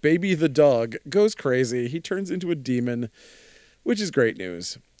 So Baby the dog goes crazy. He turns into a demon, which is great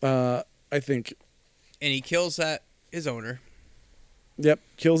news. I think. And he kills his owner. Yep,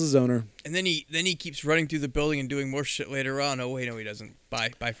 kills his owner. And then he keeps running through the building and doing more shit later on. Oh wait, no, he doesn't.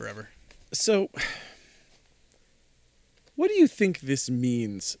 Bye forever. So, what do you think this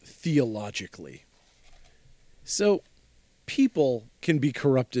means theologically? So, people can be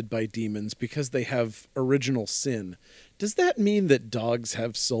corrupted by demons because they have original sin. Does that mean that dogs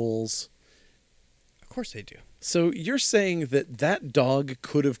have souls? Of course they do. So you're saying that dog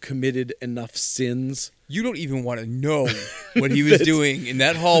could have committed enough sins? You don't even want to know what he was doing in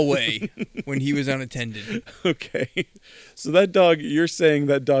that hallway when he was unattended. Okay. So that dog, you're saying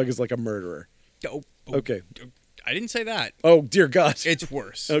that dog is like a murderer? Oh, okay. I didn't say that. Oh, dear God. It's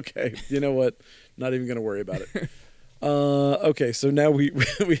worse. Okay. You know what? Not even going to worry about it. Okay, so now we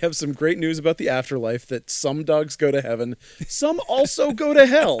have some great news about the afterlife, that some dogs go to heaven, some also go to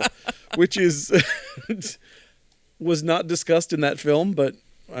hell, which is... was not discussed in that film, but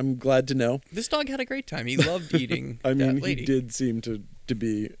I'm glad to know. This dog had a great time. He loved eating I mean, that lady. He did seem to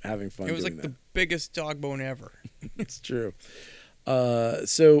be having fun. It was like the biggest dog bone ever. It's true.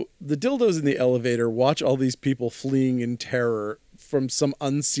 So the dildos in the elevator watch all these people fleeing in terror from some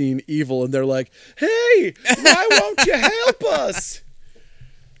unseen evil, and they're like, hey, why won't you help us?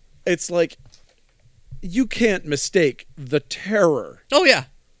 It's like, you can't mistake the terror. Oh, yeah.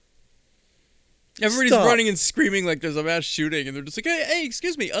 Everybody's running and screaming like there's a mass shooting, and they're just like, hey,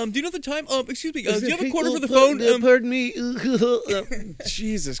 excuse me, do you know the time? Excuse me, do you have a quarter for the phone? Pardon me.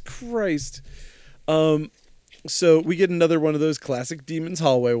 Jesus Christ. So we get another one of those classic Demons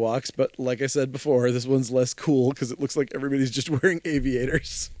hallway walks, but like I said before, this one's less cool because it looks like everybody's just wearing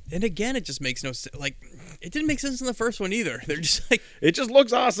aviators. And again, it just makes no sense. Like, it didn't make sense in the first one either. They're just like... It just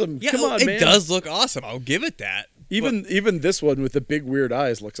looks awesome. Yeah, come on, man. It does look awesome. I'll give it that. Even this one with the big weird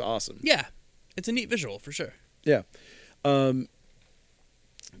eyes looks awesome. Yeah. It's a neat visual, for sure. Yeah.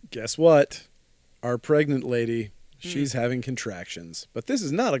 Guess what? Our pregnant lady, she's having contractions. But this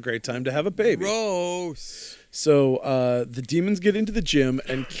is not a great time to have a baby. Gross. So the demons get into the gym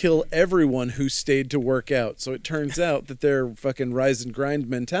and kill everyone who stayed to work out. So it turns out that their fucking rise and grind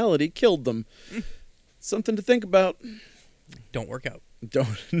mentality killed them. Something to think about. Don't work out.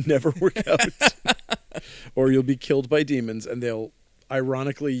 Never work out. Or you'll be killed by demons, and they'll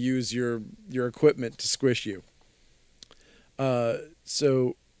ironically use your equipment to squish you.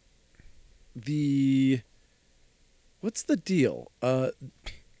 So what's the deal?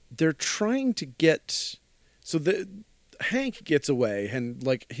 They're trying to get, so Hank gets away, and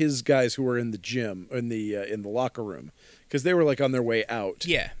like his guys who are in the gym, in the locker room, because they were like on their way out.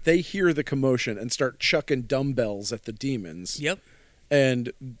 Yeah. They hear the commotion and start chucking dumbbells at the demons. Yep.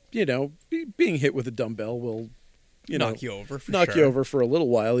 And, being hit with a dumbbell will, knock you over you over for a little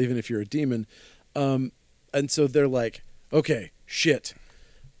while, even if you're a demon. And so they're like, okay, shit.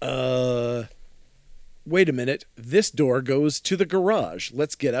 Wait a minute. This door goes to the garage.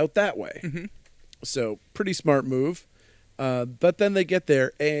 Let's get out that way. Mm-hmm. So pretty smart move. But then they get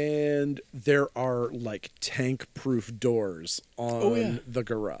there, and there are like tank-proof doors on the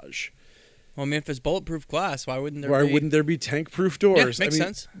garage. Well, I mean, if it's bulletproof glass, why wouldn't there be? Why wouldn't there be tank-proof doors? Yeah, makes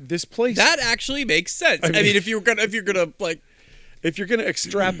sense. This place... That actually makes sense. I mean, if you're gonna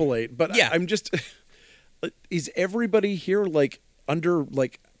extrapolate, but yeah. I'm just... Is everybody here, like, under,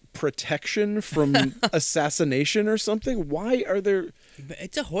 like, protection from assassination or something? Why are there...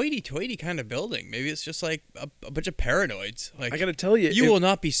 It's a hoity-toity kind of building. Maybe it's just like a bunch of paranoids. Like, I gotta tell you... You will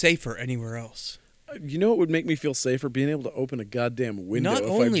not be safer anywhere else. You know what would make me feel safer? Being able to open a goddamn window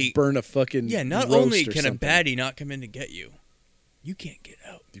I burn a fucking not roast only or can something. a baddie not come in to get you, you can't get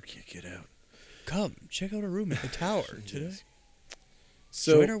out. You can't get out. Come, check out a room at the tower today.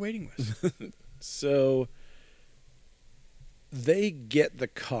 So, join our waiting list. So they get the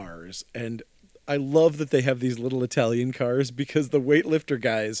cars, and I love that they have these little Italian cars because the weightlifter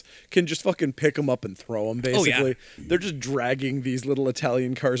guys can just fucking pick them up and throw them, basically. Oh, yeah. They're just dragging these little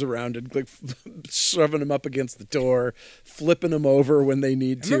Italian cars around and like shoving them up against the door, flipping them over when they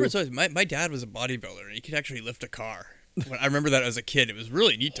need to. I remember my dad was a bodybuilder, and he could actually lift a car. I remember that as a kid. It was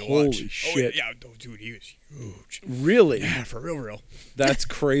really neat to watch. Holy shit. Oh, yeah, dude, he was huge. Really? Yeah, for real. That's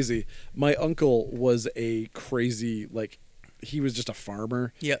crazy. My uncle was a crazy, like, he was just a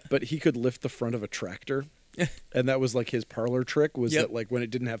farmer. Yeah. But he could lift the front of a tractor. And that was like his parlor trick was that like when it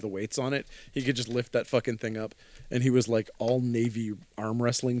didn't have the weights on it, he could just lift that fucking thing up. And he was like all Navy arm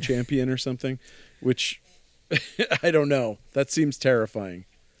wrestling champion or something, which I don't know. That seems terrifying.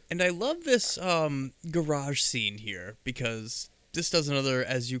 And I love this garage scene here because this does another,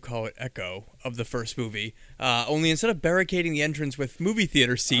 as you call it, echo of the first movie. Only instead of barricading the entrance with movie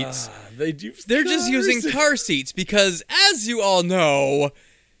theater seats, they're just using car seats because, as you all know,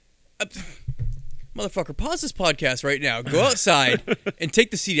 motherfucker, pause this podcast right now. Go outside and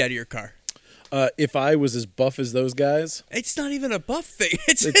take the seat out of your car. If I was as buff as those guys... It's not even a buff thing.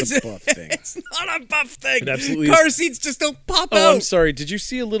 It's a buff thing. It's not a buff thing. It absolutely car is. seats just don't pop out. Oh, I'm sorry. Did you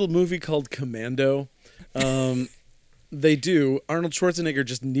see a little movie called Commando? They do. Arnold Schwarzenegger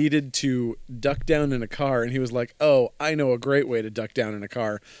just needed to duck down in a car, and he was like, oh, I know a great way to duck down in a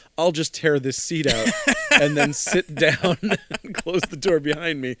car. I'll just tear this seat out and then sit down and close the door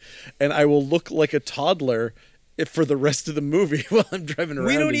behind me, and I will look like a toddler for the rest of the movie while I'm driving around.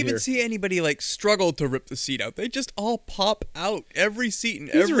 We don't even see anybody like struggle to rip the seat out. They just all pop out. Every seat in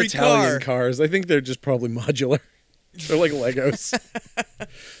These every are Italian car. cars. I think they're just probably modular. They're like Legos.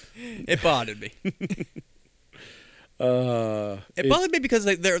 It bothered me. It bothered me because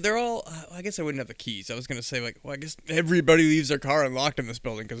they're all. I guess I wouldn't have the keys. I was gonna say like, well, I guess everybody leaves their car unlocked in this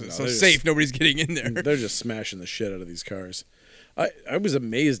building because it's so safe. Nobody's getting in there. They're just smashing the shit out of these cars. I was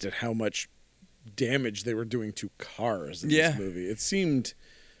amazed at how much damage they were doing to cars in this movie. It seemed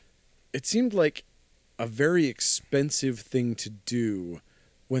like a very expensive thing to do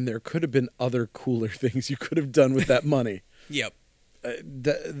when there could have been other cooler things you could have done with that money. Yep.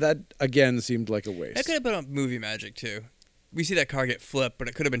 That again seemed like a waste. That could have been on movie magic too. We see that car get flipped, but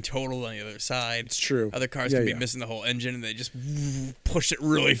it could have been totaled on the other side. It's true. Other cars could be missing the whole engine, and they just pushed it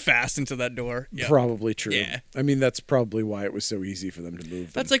really fast into that door. Yep. Probably true. Yeah. I mean, that's probably why it was so easy for them to move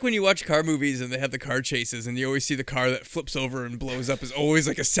them. That's like when you watch car movies and they have the car chases, and you always see the car that flips over and blows up is always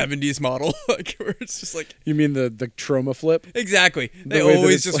like a 70s model, like where it's just like. You mean the trauma flip? Exactly. They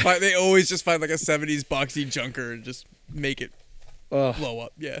always just find like a 70s boxy junker and just make it blow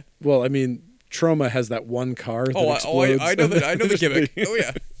up. Yeah. Well, I mean, Trauma has that one car that explodes. I know the gimmick. Oh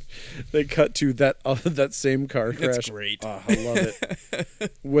yeah. They cut to that same car crash. That's great. Oh, I love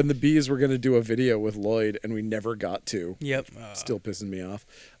it. When the Bees were going to do a video with Lloyd and we never got to. Yep. Still pissing me off.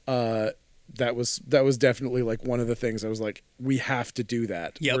 That was definitely like one of the things I was like, we have to do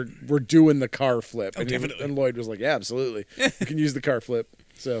that. Yep. We're doing the car flip. Oh, definitely. And Lloyd was like, yeah, absolutely. You can use the car flip.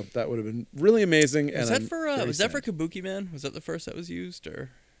 So that would have been really amazing. Was that for Kabuki Man? Was that the first that was used,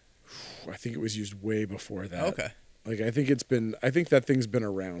 or? I think it was used way before that. Okay. Like I think that thing's been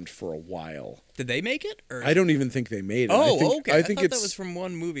around for a while. Did they make it? Or? I don't even think they made it. Okay. I think thought that was from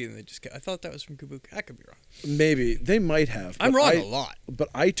one movie, and I thought that was from Kabuki. I could be wrong. Maybe they might have. I'm wrong a lot. But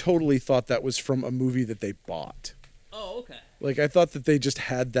I totally thought that was from a movie that they bought. Oh, okay. Like I thought that they just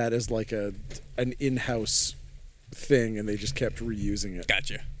had that as like an in-house thing, and they just kept reusing it.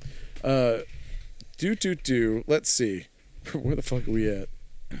 Gotcha. Let's see. Where the fuck are we at?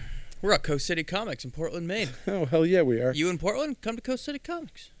 We're at Coast City Comics in Portland, Maine. Oh hell yeah, we are. You in Portland? Come to Coast City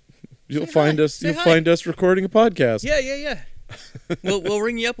Comics. You'll find us recording a podcast. Yeah. We'll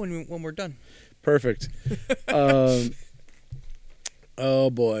ring you up when we're done. Perfect. Oh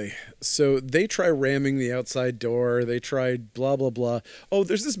boy. So they try ramming the outside door. They tried blah blah blah. Oh,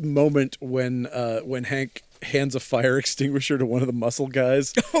 there's this moment when Hank hands a fire extinguisher to one of the muscle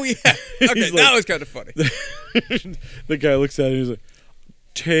guys. Oh yeah. Okay, that was kind of funny. The guy looks at it and he's like,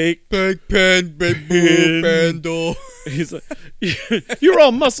 take big pen, big blue handle. He's like, you're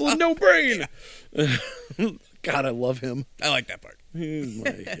all muscle and no brain. God, I love him. I like that part. He's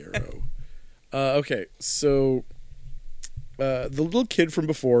my hero. Okay, so the little kid from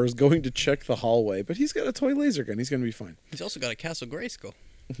before is going to check the hallway, but he's got a toy laser gun. He's going to be fine. He's also got a Castle Grayskull.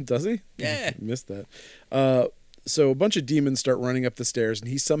 Does he? Yeah. Missed that. So a bunch of demons start running up the stairs, and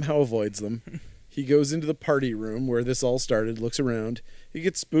he somehow avoids them. He goes into the party room where this all started, looks around. He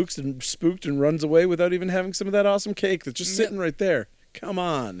gets spooked and runs away without even having some of that awesome cake that's just sitting right there. Come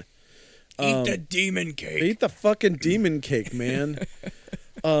on. Eat the demon cake. Eat the fucking demon cake, man.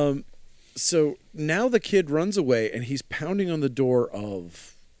 So now the kid runs away, and he's pounding on the door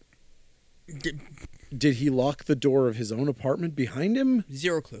of... Did he lock the door of his own apartment behind him?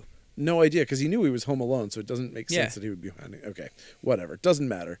 Zero clue. No idea, because he knew he was home alone, so it doesn't make sense that he would be behind him. Okay, whatever. Doesn't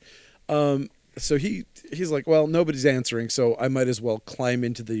matter. So he's like, well, nobody's answering, so I might as well climb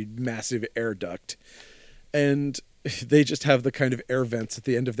into the massive air duct. And they just have the kind of air vents at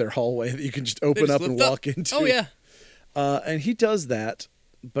the end of their hallway that you can just open up and walk into. Oh, yeah. And he does that,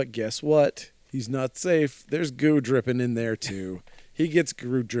 but guess what? He's not safe. There's goo dripping in there, too. He gets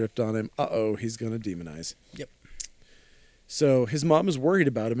goo dripped on him. Uh-oh, he's going to demonize. Yep. So his mom is worried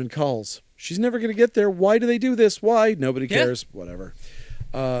about him and calls. She's never going to get there. Why do they do this? Why? Nobody cares. Yeah. Whatever.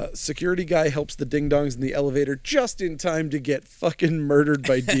 Security guy helps the ding-dongs in the elevator just in time to get fucking murdered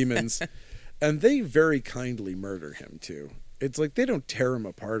by demons. And they very kindly murder him, too. It's like they don't tear him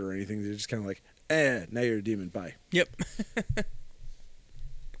apart or anything. They're just kind of like, now you're a demon. Bye. Yep.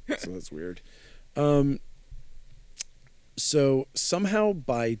 So that's weird. So somehow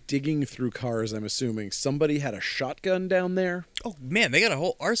by digging through cars, I'm assuming, somebody had a shotgun down there. Oh, man, they got a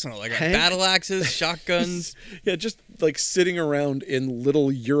whole arsenal. They got battle axes, shotguns. Yeah, just like sitting around in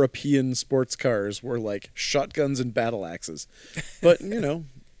little European sports cars were like shotguns and battle axes. But,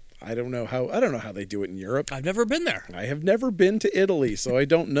 I don't know how they do it in Europe. I've never been there. I have never been to Italy, so I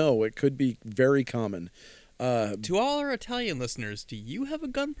don't know. It could be very common. To all our Italian listeners, do you have a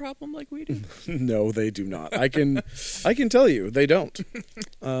gun problem like we do? No, they do not. I can tell you, they don't.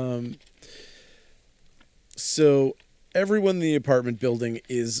 So everyone in the apartment building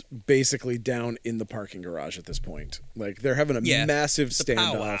is basically down in the parking garage at this point. Like they're having a massive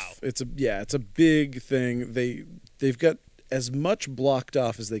standoff. It's a big thing. They've got as much blocked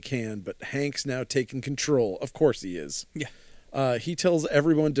off as they can, but Hank's now taking control. Of course he is. Yeah. He tells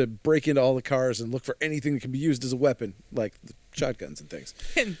everyone to break into all the cars and look for anything that can be used as a weapon, like shotguns and things.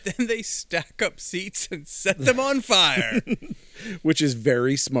 And then they stack up seats and set them on fire. Which is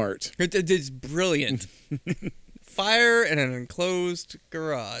very smart. It is brilliant. Fire in an enclosed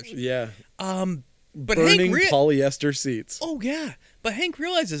garage. Yeah. But burning polyester seats. Oh, yeah. But Hank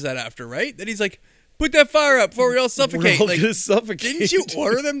realizes that after, right? That he's like, put that fire up before we all suffocate. We're all gonna suffocate. Didn't you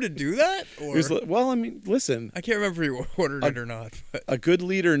order them to do that? Or? Well, I mean, listen. I can't remember if you ordered it or not. But. A good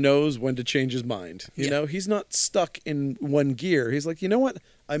leader knows when to change his mind. You know, he's not stuck in one gear. He's like, you know what?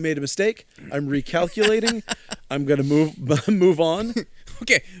 I made a mistake. I'm recalculating. I'm gonna move on.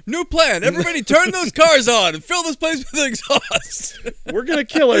 Okay, new plan. Everybody turn those cars on and fill this place with exhaust. We're going to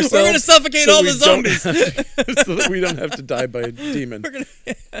kill ourselves. We're going to suffocate all the zombies. So that we don't have to die by a demon.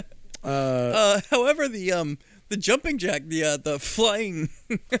 However, the jumping jack, the flying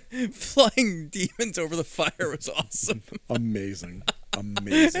demons over the fire was awesome. Amazing. And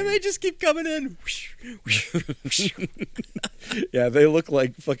they just keep coming in. Yeah, they look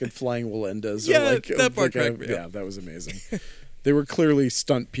like fucking flying Walendas. Yeah, or like, that part cracked me up. Yeah, that was amazing. They were clearly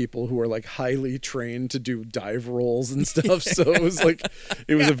stunt people who were like highly trained to do dive rolls and stuff. So it was like,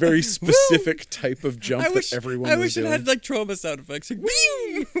 it was a very specific type of jump that everyone was doing. I wish it had like trauma sound effects. Like,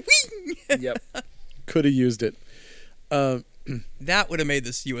 Yep. Could have used it. That would have made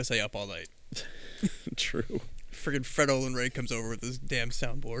this USA Up All Night. True. Friggin' Fred Olen Ray comes over with his damn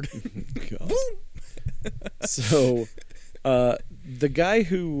soundboard. So, the guy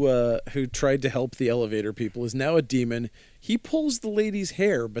who tried to help the elevator people is now a demon. He pulls the lady's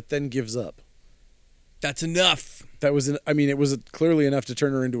hair, but then gives up. That's enough. That was, it was clearly enough to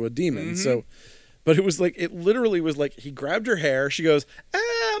turn her into a demon. Mm-hmm. So, but it was like, it literally was like, he grabbed her hair. She goes,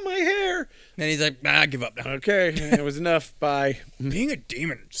 my hair. And he's like, I give up now. Okay, it was enough. Bye. Being a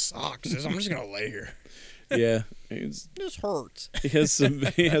demon sucks. I'm just gonna lay here. Yeah, this hurts. He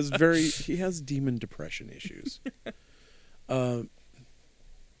has demon depression issues.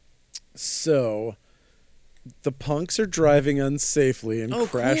 So the punks are driving unsafely and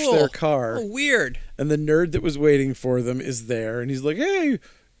crash their car. Oh, weird. And the nerd that was waiting for them is there, and he's like, "Hey,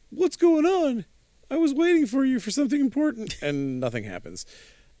 what's going on? I was waiting for you for something important," and nothing happens.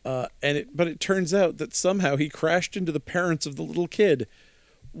 But it turns out that somehow he crashed into the parents of the little kid.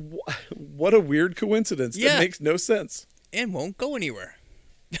 What a weird coincidence. Yeah. That makes no sense. And won't go anywhere.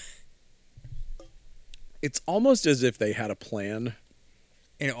 It's almost as if they had a plan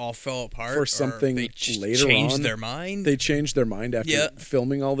And it all fell apart? For something they later changed on. their mind? They changed their mind after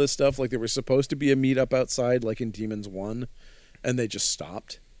filming all this stuff. Like, there was supposed to be a meetup outside, like in Demons 1, and they just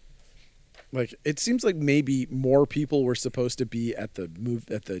stopped. Like, it seems like maybe more people were supposed to be at the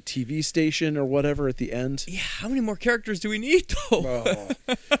TV station or whatever at the end. Yeah, how many more characters do we need, though?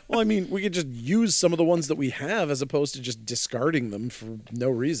 Well, I mean, we could just use some of the ones that we have as opposed to just discarding them for no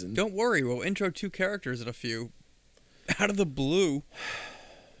reason. Don't worry, we'll intro 2 characters in a few. Out of the blue.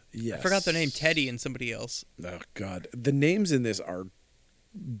 Yes. I forgot their name, Teddy and somebody else. Oh, God. The names in this are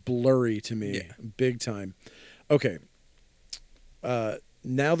blurry to me. Yeah. Big time. Okay.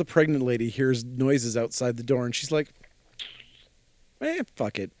 Now the pregnant lady hears noises outside the door, and she's like,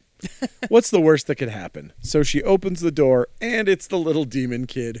 fuck it. What's the worst that could happen? So she opens the door, and it's the little demon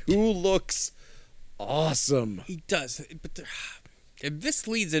kid who looks awesome. He does. But this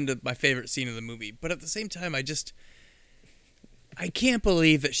leads into my favorite scene of the movie. But at the same time, I can't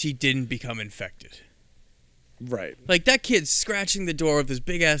believe that she didn't become infected. Right. Like, that kid's scratching the door with his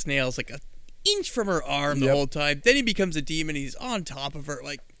big-ass nails, like, an inch from her arm the whole time. Then he becomes a demon. He's on top of her.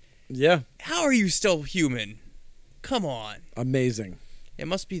 Like, yeah. How are you still human? Come on. Amazing. It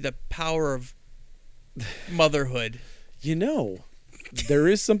must be the power of motherhood. You know, there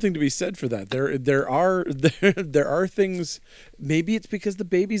is something to be said for that. There are things. Maybe it's because the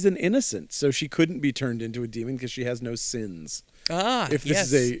baby's an innocent, so she couldn't be turned into a demon because she has no sins. If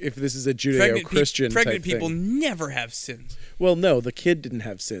this is a Judeo-Christian pregnant type people thing. never have sins. Well, no, the kid didn't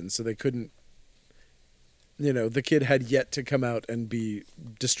have sins, so they couldn't. You know, the kid had yet to come out and be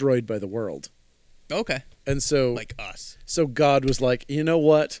destroyed by the world. Okay. And so, like us. So God was like, you know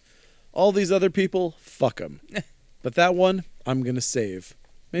what? All these other people, fuck them. But that one, I'm gonna save.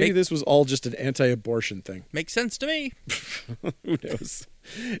 Maybe this was all just an anti-abortion thing. Makes sense to me. Who knows?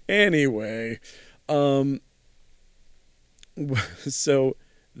 Anyway, so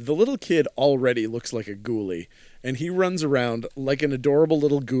the little kid already looks like a ghoulie, and he runs around like an adorable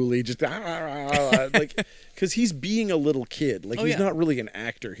little ghoulie, just like, because he's being a little kid. Like, he's not really an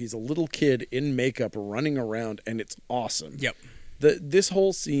actor. He's a little kid in makeup running around, and it's awesome. Yep. This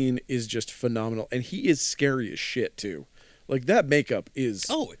whole scene is just phenomenal, and he is scary as shit too. Like, that makeup is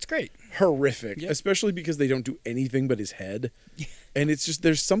it's great, horrific, especially because they don't do anything but his head. And it's just,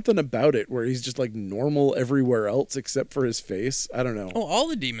 there's something about it where he's just like normal everywhere else except for his face. I don't know. Oh, all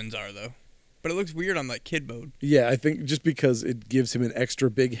the demons are though, but it looks weird on like kid mode. Yeah, I think just because it gives him an extra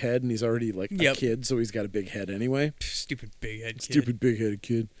big head, and he's already like a kid, so he's got a big head anyway. Stupid big head kid. Stupid big headed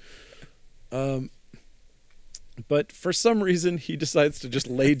kid. But for some reason, he decides to just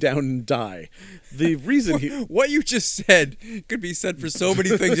lay down and die. The reason what you just said could be said for so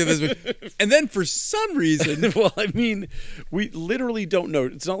many things in this movie. And then for some reason... Well, I mean, we literally don't know.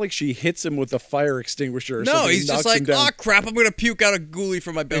 It's not like she hits him with a fire extinguisher or something. No, he's just like, oh, crap, I'm going to puke out a ghoulie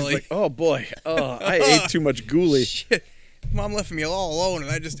from my belly. He's like, oh, boy, I ate too much ghoulie. Shit. Mom left me all alone, and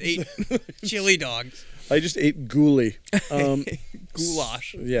I just ate chili dogs. I just ate ghoulie.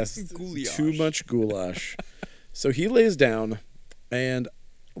 Goulash. Yes, Goulash. Too much goulash. So he lays down, and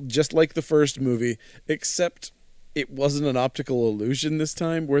just like the first movie, except it wasn't an optical illusion this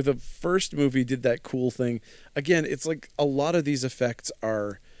time, where the first movie did that cool thing. Again, it's like a lot of these effects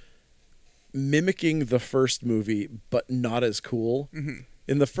are mimicking the first movie, but not as cool. Mm-hmm.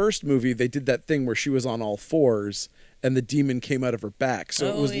 In the first movie, they did that thing where she was on all fours, and the demon came out of her back. So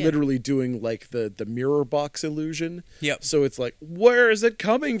it was literally doing like the mirror box illusion. Yep. So it's like, where is it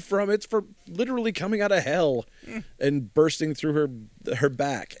coming from? It's literally coming out of hell and bursting through her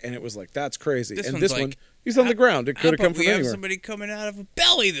back. And it was like, that's crazy. This one, he's on the ground. It could have come from anywhere. We have somebody coming out of a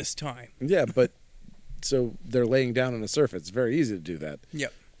belly this time. Yeah, but so they're laying down on a surface. It's very easy to do that.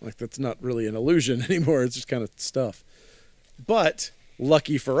 Yep. Like, that's not really an illusion anymore. It's just kind of stuff. But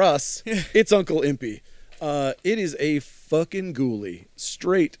lucky for us, it's Uncle Impy. It is a fucking ghoulie.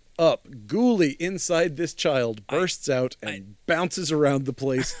 Straight up ghoulie inside this child bursts out and bounces around the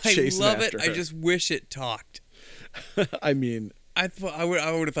place chasing after her. I love it. I just wish it talked. I mean, I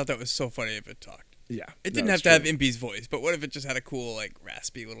would have thought that was so funny if it talked. Yeah. It didn't have to have Impy's voice, but what if it just had a cool, like,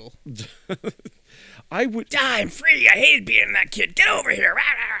 raspy little... I'm free! I hated being that kid! Get over here!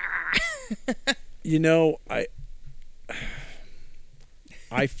 You know,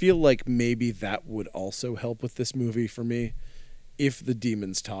 I feel like maybe that would also help with this movie for me, if the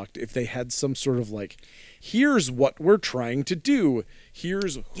demons talked, if they had some sort of like, here's what we're trying to do,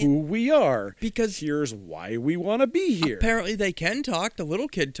 here's who we are, because here's why we want to be here. Apparently they can talk. The little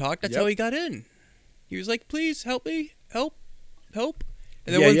kid talked. That's how he got in. He was like, please help me, help.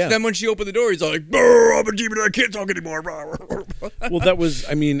 And then, then when she opened the door, he's all like, I'm a demon, I can't talk anymore. Well, that was,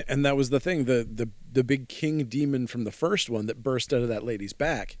 and that was the thing. The big king demon from the first one that burst out of that lady's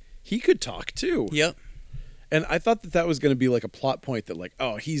back, he could talk too. Yep. And I thought that was going to be like a plot point that like,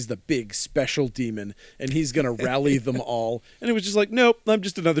 oh, he's the big special demon and he's going to rally them all. And it was just like, nope, I'm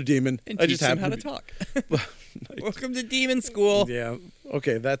just another demon. And I just happen how to talk. Welcome to demon school. Yeah.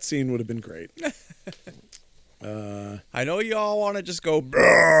 Okay, that scene would have been great. I know y'all want to just go,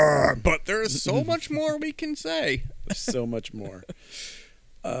 but there's so much more we can say. There's so much more.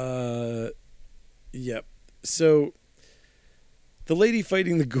 Yep. So the lady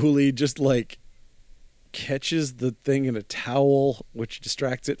fighting the ghoulie just like catches the thing in a towel, which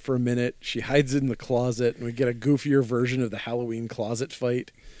distracts it for a minute. She hides it in the closet, and we get a goofier version of the Halloween closet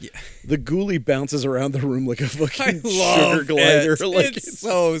fight. Yeah. The ghoulie bounces around the room like a fucking sugar glider. Like it's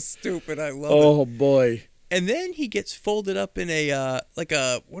so stupid. I love it. Oh boy. And then he gets folded up in a like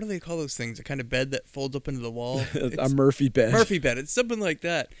a, what do they call those things? A kind of bed that folds up into the wall. A Murphy bed. Murphy bed. It's something like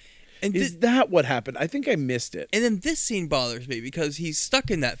that. And is that what happened? I think I missed it. And then this scene bothers me because he's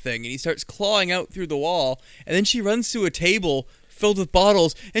stuck in that thing and he starts clawing out through the wall. And then she runs to a table filled with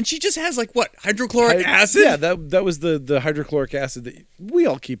bottles and she just has like what, hydrochloric acid? Yeah, that was the hydrochloric acid that we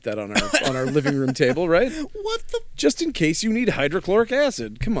all keep that on our living room table, right? What the? Just in case you need hydrochloric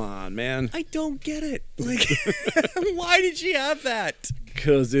acid. Come on, man. I don't get it. Like, why did she have that?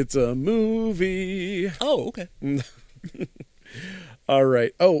 Because it's a movie. Oh, okay. All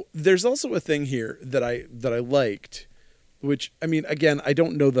right. Oh, there's also a thing here that I liked, which, I mean, again, I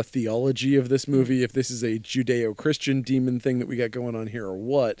don't know the theology of this movie, if this is a Judeo-Christian demon thing that we got going on here or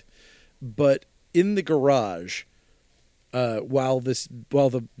what, but in the garage, while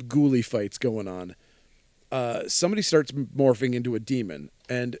the ghoulie fight's going on, somebody starts morphing into a demon,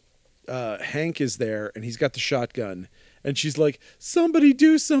 and Hank is there, and he's got the shotgun, and she's like, somebody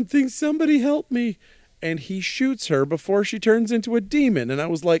do something, somebody help me. And he shoots her before she turns into a demon. And I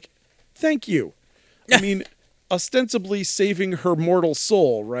was like, thank you. I mean, ostensibly saving her mortal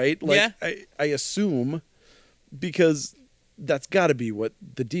soul, right? Like, yeah. I assume, because that's got to be what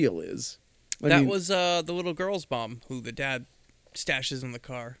the deal is. That was the little girl's mom, who the dad stashes in the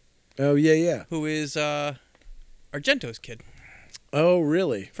car. Oh, yeah. Who is Argento's kid. Oh,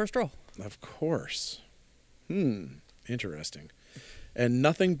 really? First role. Of course. Interesting. And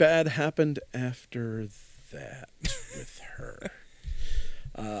nothing bad happened after that with her.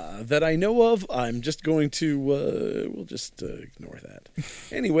 That I know of. I'm just going to, we'll just ignore that.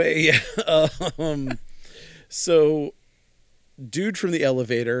 Anyway, so dude from the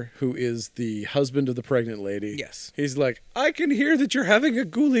elevator, who is the husband of the pregnant lady. Yes. He's like, I can hear that you're having a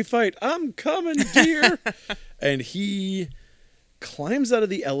ghoulie fight. I'm coming, dear. And he climbs out of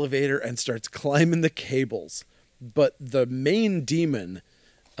the elevator and starts climbing the cables. But the main demon,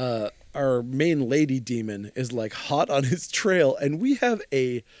 our main lady demon, is like hot on his trail, and we have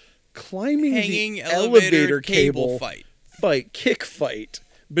a climbing the elevator cable kick fight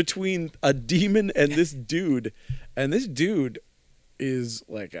between a demon and this dude. And this dude is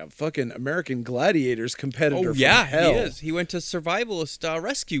like a fucking American Gladiators competitor. Oh yeah, from hell. He is. He went to survivalist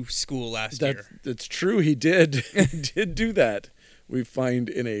rescue school last year. That's true. He did. He did do that. We find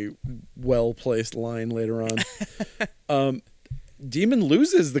in a well-placed line later on. Demon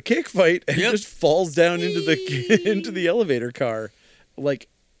loses the kick fight and just falls down into the elevator car, like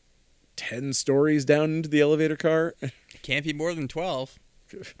 10 stories down into the elevator car. Can't be more than 12.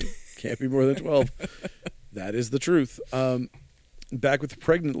 Can't be more than 12. That is the truth. Back with the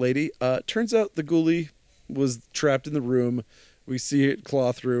pregnant lady. Turns out the ghoulie was trapped in the room. We see it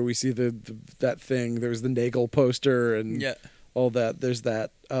claw through. We see that thing. There's the Nagel poster and all that. There's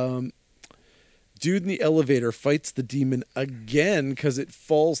that. Dude in the elevator fights the demon again because it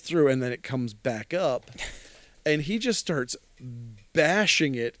falls through and then it comes back up. And he just starts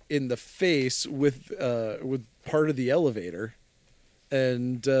bashing it in the face with part of the elevator.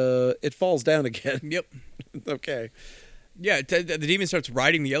 And it falls down again. Yep. Okay. Yeah, the demon starts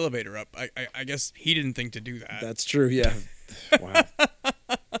riding the elevator up. I guess he didn't think to do that. That's true, yeah. Wow.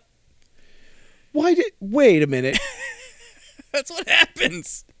 Wait a minute. That's what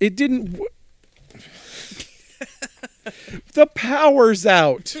happens. It didn't... The power's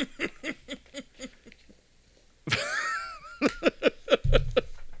out.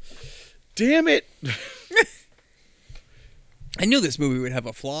 Damn it. I knew this movie would have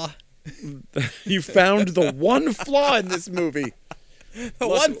a flaw. You found the one flaw in this movie. The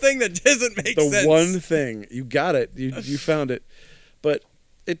one thing that doesn't make sense. The one thing. You got it. You found it. But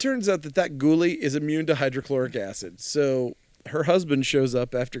it turns out that ghoulie is immune to hydrochloric acid. So her husband shows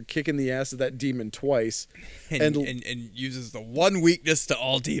up after kicking the ass of that demon twice. And uses the one weakness to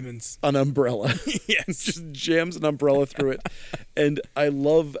all demons. An umbrella. Yes. Just jams an umbrella through it. And I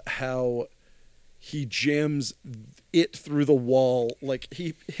love how he jams it through the wall. Like,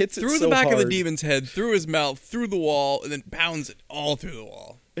 he hits it through so the back hard. of the demon's head, through his mouth, through the wall, and then pounds it all through the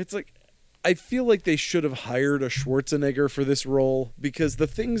wall. It's like, I feel like they should have hired a Schwarzenegger for this role, because the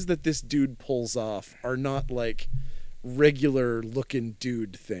things that this dude pulls off are not like regular looking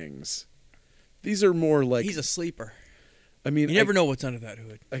dude things. These are more like, he's a sleeper. I mean, You never know what's under that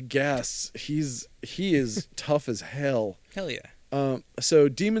hood. I guess he is tough as hell. Hell yeah. So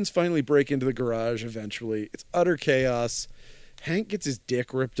demons finally break into the garage eventually. It's utter chaos. Hank gets his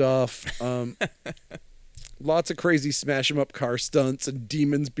dick ripped off. Lots of crazy smash 'em up car stunts and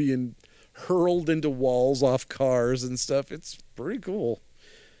demons being hurled into walls off cars and stuff. It's pretty cool.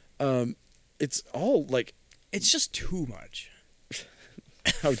 It's all like, It's just too much.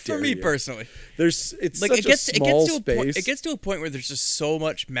 how dare For me you. personally. It's Like such it gets a small to a space. point. It gets to a point where there's just so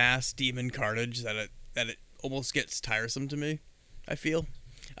much mass demon carnage that it almost gets tiresome to me. I feel.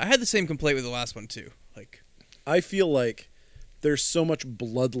 I had the same complaint with the last one too. Like, I feel like there's so much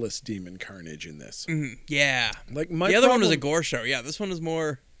bloodless demon carnage in this. yeah. Like The other one was a gore show. Yeah, this one is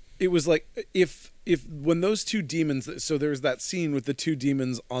more. It was like if when those two demons, so there's that scene with the two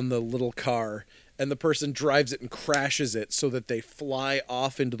demons on the little car and the person drives it and crashes it so that they fly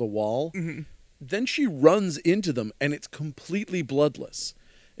off into the wall. Then she runs into them and it's completely bloodless.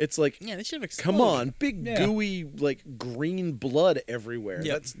 It's like, Yeah, they should have exploded. come on, big gooey like green blood everywhere.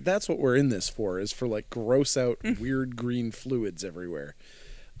 Yep. That's what we're in this for, is for like gross out weird green fluids everywhere.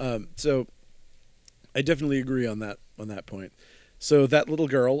 So I definitely agree on that point. So that little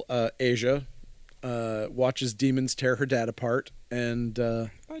girl, Asia, watches demons tear her dad apart, and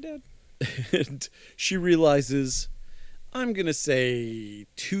Bye, Dad. and she realizes, I'm gonna say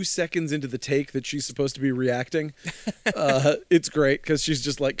 2 seconds into the take that she's supposed to be reacting. It's great because she's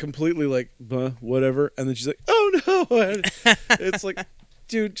just like completely like, whatever, and then she's like, oh no! It's like,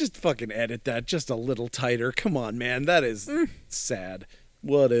 dude, just fucking edit that just a little tighter. Come on, man, that is sad.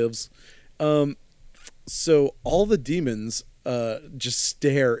 Whatevs. So all the demons just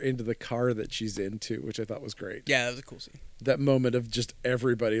stare into the car that she's into, which I thought was great. Yeah, that was a cool scene. That moment of just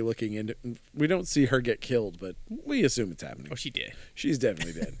everybody looking into. We don't see her get killed, but we assume it's happening. Oh, she did. She's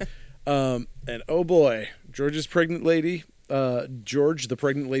definitely dead. And oh boy, George's pregnant lady, George, the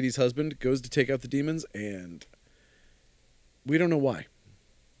pregnant lady's husband, goes to take out the demons, and we don't know why.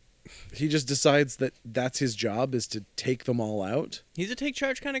 He just decides that that's his job, is to take them all out. He's a take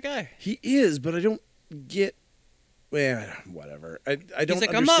charge kind of guy. He is, but I don't get. Well, whatever. I don't. He's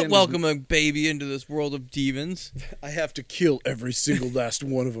like, I'm not welcoming a baby into this world of demons. I have to kill every single last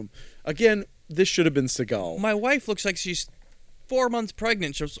one of them. Again, this should have been Seagal. My wife looks like she's 4 months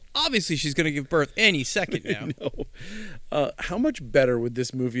pregnant, so obviously she's going to give birth any second now. No. How much better would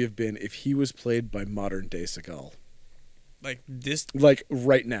this movie have been if he was played by modern day Seagal? Like this? Like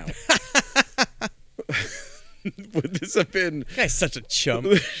right now. Would this have been? Guy's such a chump.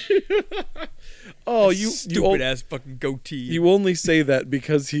 Oh, stupid ass fucking goatee. You only say that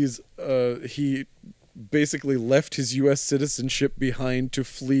because he basically left his U.S. citizenship behind to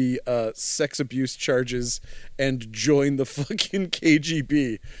flee sex abuse charges and join the fucking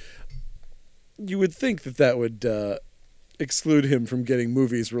KGB. You would think that would exclude him from getting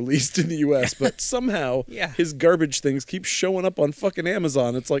movies released in the U.S., but somehow his garbage things keep showing up on fucking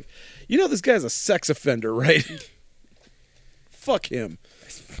Amazon. It's like, this guy's a sex offender, right? Fuck him.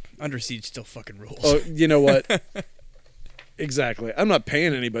 Under Siege still fucking rules. Oh, you know what? Exactly. I'm not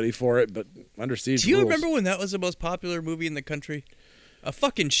paying anybody for it, but Under Siege Do you rules. remember when that was the most popular movie in the country? A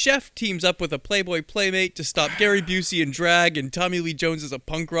fucking chef teams up with a Playboy playmate to stop Gary Busey in drag, and Tommy Lee Jones is a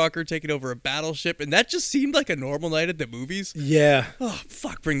punk rocker taking over a battleship, and that just seemed like a normal night at the movies. Yeah. Oh,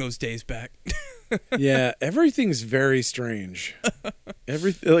 fuck, bring those days back. Yeah, everything's very strange.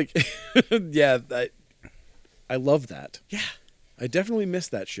 Everything, like, yeah, I love that. Yeah. I definitely miss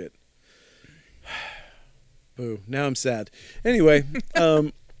that shit. Boo. Now I'm sad. Anyway,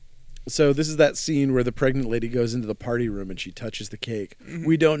 so this is that scene where the pregnant lady goes into the party room and she touches the cake.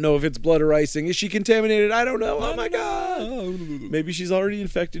 We don't know if it's blood or icing. Is she contaminated? I don't know. Oh my God. Maybe she's already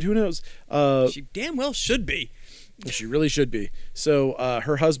infected. Who knows? She damn well should be. She really should be. So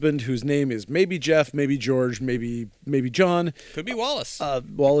her husband, whose name is maybe Jeff, maybe George, maybe John. Could be Wallace.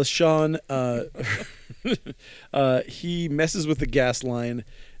 Wallace Shawn. He messes with the gas line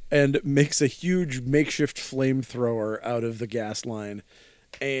and makes a huge makeshift flamethrower out of the gas line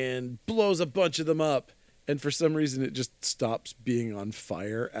and blows a bunch of them up. And for some reason, it just stops being on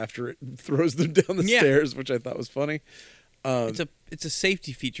fire after it throws them down the stairs, which I thought was funny. It's a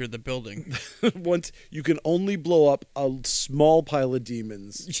safety feature of the building. Once you can only blow up a small pile of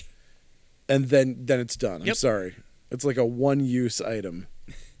demons, and then it's done. I'm sorry, it's like a one-use item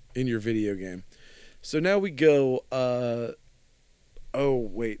in your video game. So now we go. Oh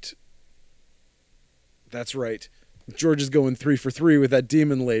wait, that's right. George is going 3 for 3 with that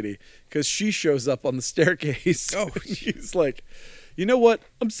demon lady because she shows up on the staircase. Oh, he's like, you know what?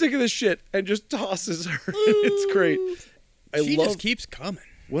 I'm sick of this shit, and just tosses her. It's great. She just keeps coming.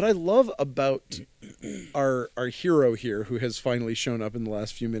 What I love about our hero here, who has finally shown up in the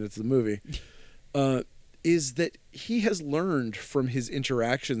last few minutes of the movie, is that he has learned from his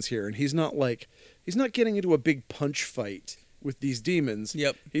interactions here, and he's not getting into a big punch fight with these demons.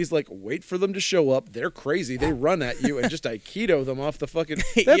 Yep. He's like, wait for them to show up. They're crazy. They run at you and just Aikido them off the fucking...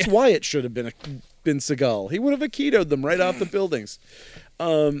 That's why it should have been Seagal. He would have Aikido'd them right off the buildings.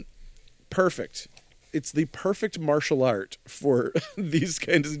 Perfect. It's the perfect martial art for these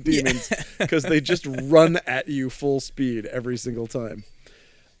kinds of demons because they just run at you full speed every single time.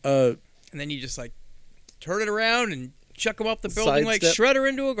 And then you just like turn it around and chuck them off the building like Shredder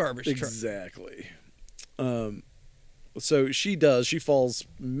into a garbage truck. Exactly. So she does. She falls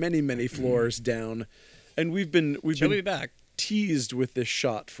many floors down, and we've been back. teased with this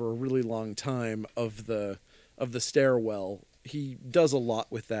shot for a really long time of the stairwell. He does a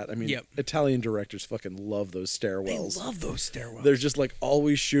lot with that. I mean, Italian directors fucking love those stairwells. They love those stairwells. They're just like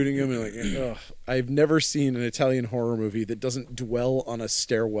always shooting them, and like, ugh. I've never seen an Italian horror movie that doesn't dwell on a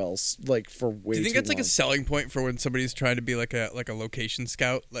stairwell like for way too long. Do you think that's like a selling point for when somebody's trying to be like a location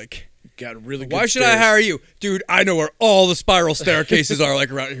scout? Like, got really good why should I hire you? Dude, I know where all the spiral staircases are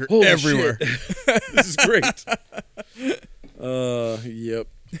like around here. Holy everywhere. This is great. Yep.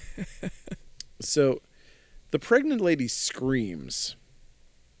 So the pregnant lady screams.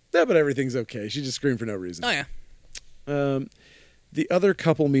 Yeah, but everything's okay. She just screamed for no reason. Oh, yeah. The other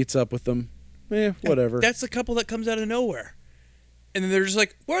couple meets up with them. Whatever. That's the couple that comes out of nowhere. And then they're just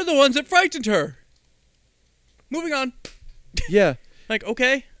like, we're the ones that frightened her. Moving on. Yeah. Like,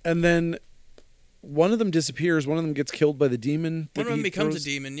 okay. And then one of them disappears. One of them gets killed by the demon. One of them becomes a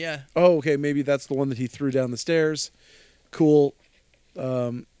demon, yeah. Oh, okay. Maybe that's the one that he threw down the stairs. Cool.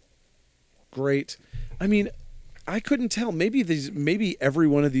 Great. I mean, I couldn't tell. Maybe every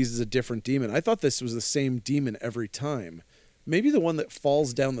one of these is a different demon. I thought this was the same demon every time. Maybe the one that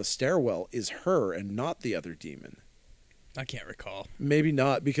falls down the stairwell is her and not the other demon. I can't recall. Maybe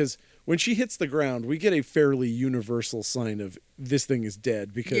not, because when she hits the ground, we get a fairly universal sign of this thing is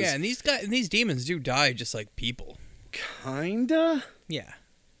dead. Because and these demons do die just like people. Kinda? Yeah.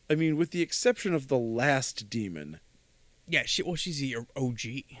 I mean, with the exception of the last demon. Yeah, she's the OG.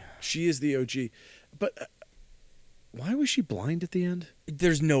 She is the OG. But why was she blind at the end?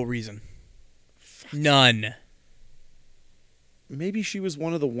 There's no reason. None. Maybe she was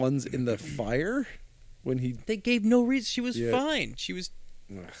one of the ones in the fire when he... They gave no reason. She was fine. She was...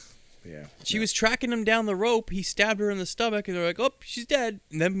 She was tracking him down the rope. He stabbed her in the stomach, and they're like, "Oh, she's dead."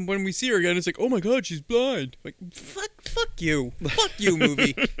 And then when we see her again, it's like, "Oh my God, she's blind!" Like, fuck you, fuck you,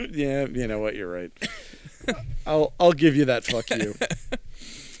 movie. Yeah, you know what? You're right. I'll give you that. Fuck you.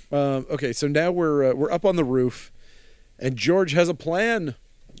 Okay, so now we're up on the roof, and George has a plan.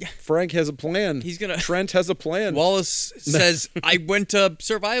 Yeah. Frank has a plan. Trent has a plan. Wallace says, "I went to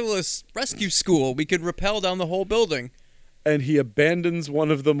survivalist rescue school. We could rappel down the whole building." And he abandons one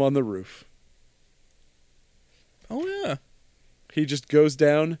of them on the roof. Oh, yeah. He just goes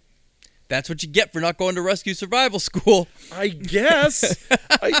down. That's what you get for not going to rescue survival school. I guess.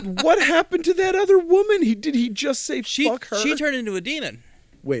 What happened to that other woman? Did he just say fuck her? She turned into a demon.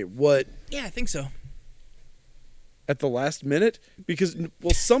 Wait, what? Yeah, I think so. At the last minute? Because,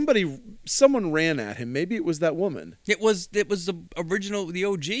 well, someone ran at him. Maybe it was that woman. It was the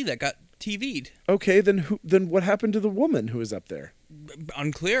OG that got TV'd. Okay, then what happened to the woman who was up there?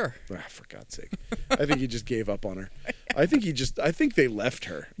 Unclear. For God's sake. I think he just gave up on her. I think they left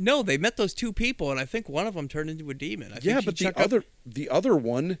her. No, they met those two people, and I think one of them turned into a demon. But the other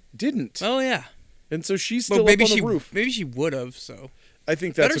one didn't. Oh, yeah. And so she's still up on the roof. Maybe she would have, so... I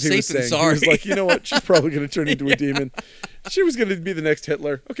think that's what he was saying. Sorry. He was like, you know what? She's probably going to turn into a demon. She was going to be the next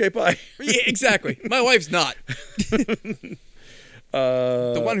Hitler. Okay, bye. Yeah, exactly. My wife's not.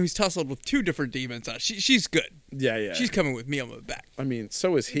 The one who's tussled with two different demons. She's good. Yeah. She's coming with me on my back. I mean,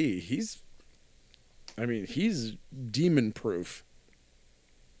 so is he. He's demon-proof.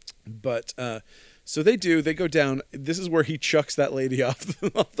 But, so they go down. This is where he chucks that lady off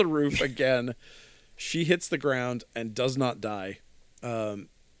the roof again. She hits the ground and does not die.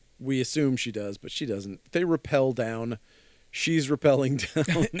 We assume she does, but she doesn't. They rappel down. she's rappelling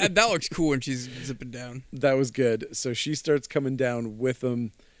down. That looks cool when she's zipping down. That was good. So she starts coming down with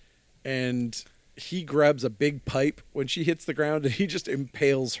him, and he grabs a big pipe when she hits the ground, and he just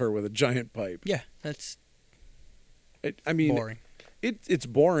impales her with a giant pipe. Yeah, that's boring. It's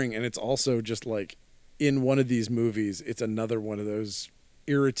boring, and it's also just like, in one of these movies, it's another one of those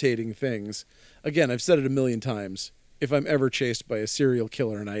irritating things. Again, I've said it a million times. If I'm ever chased by a serial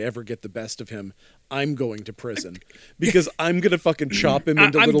killer and I ever get the best of him, I'm going to prison. Because I'm going to fucking chop him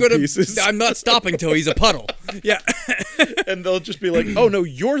into little pieces. I'm not stopping till he's a puddle. Yeah. And they'll just be like, oh, no,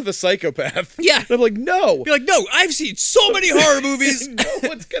 you're the psychopath. Yeah. And I'm like, no. Be like, no, I've seen so many horror movies. I know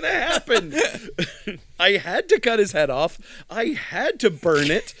what's going to happen. I had to cut his head off. I had to burn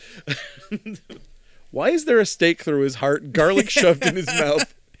it. Why is there a stake through his heart, garlic shoved in his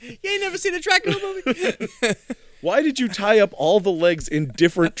mouth? You ain't never seen a Dracula movie? Why did you tie up all the legs in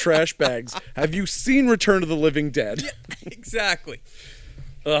different trash bags? Have you seen Return of the Living Dead? Yeah, exactly.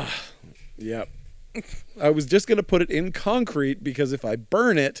 Ugh. Yep. I was just going to put it in concrete because if I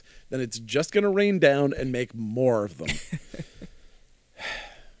burn it, then it's just going to rain down and make more of them.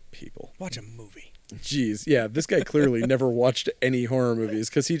 People. Watch a movie. Jeez. Yeah, this guy clearly never watched any horror movies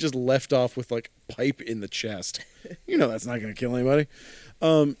because he just left off with like pipe in the chest. You know that's not going to kill anybody.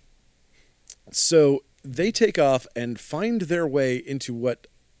 So they take off and find their way into what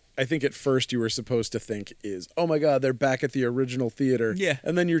I think at first you were supposed to think is, oh my God, they're back at the original theater. Yeah.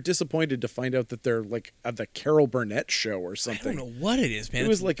 And then you're disappointed to find out that they're like at the Carol Burnett show or something. I don't know what it is, man. It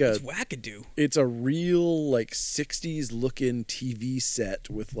was it's wackadoo. It's a real like 60s looking TV set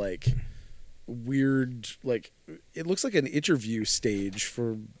with like weird, like it looks like an interview stage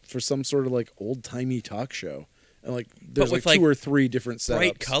for some sort of like old timey talk show. And like there's like two or three different setups.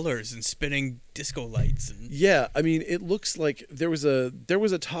 Bright colors and spinning disco lights. And... Yeah, I mean, it looks like there was a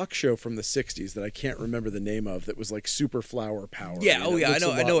talk show from the '60s that I can't remember the name of that was like Super Flower Power. Yeah, I know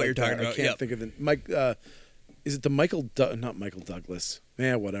what you're talking about. I can't think of the Mike. Is it the not Michael Douglas?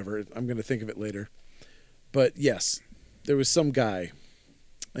 Yeah, whatever. I'm gonna think of it later. But yes, there was some guy,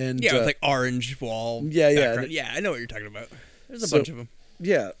 and with like orange wall. Yeah. Yeah, I know what you're talking about. There's a bunch of them.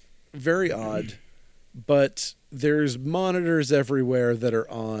 Yeah, very odd, but. There's monitors everywhere that are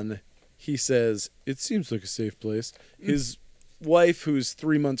on. He says, it seems like a safe place. His wife, who's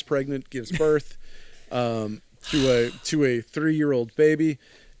 3 months pregnant, gives birth to a 3-year-old baby.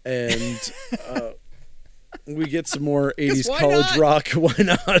 And we get some more 80s college rock. Why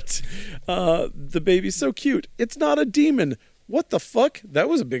not? The baby's so cute. It's not a demon. What the fuck? That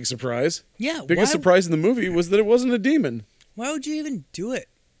was a big surprise. Yeah. Biggest surprise in the movie was that it wasn't a demon. Why would you even do it?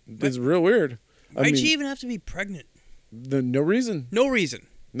 It's real weird. Why'd she even have to be pregnant? No reason. No reason.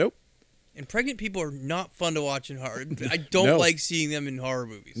 Nope. And pregnant people are not fun to watch in horror. I don't like seeing them in horror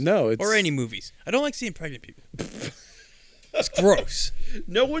movies. No, or any movies. I don't like seeing pregnant people. It's gross.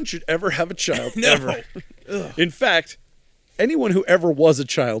 No one should ever have a child, ever. In fact, anyone who ever was a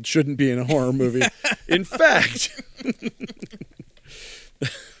child shouldn't be in a horror movie. In fact,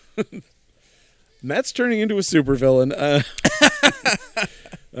 Matt's turning into a supervillain.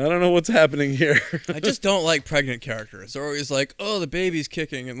 I don't know what's happening here. I just don't like pregnant characters. They're always like, oh, the baby's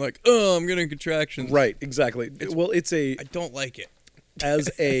kicking, and like, oh, I'm getting contractions. Right, exactly. I don't like it.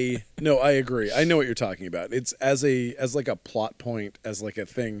 No, I agree. I know what you're talking about. It's as like a plot point, as like a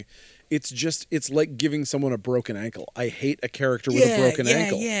thing. It's like giving someone a broken ankle. I hate a character with a broken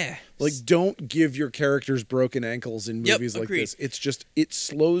ankle. Yeah. Like, don't give your characters broken ankles in movies like agreed. this. It's just, it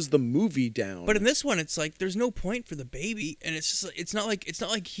slows the movie down. But in this one, it's like there's no point for the baby, and it's just it's not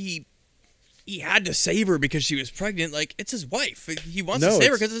like he had to save her because she was pregnant. Like, it's his wife. He wants to save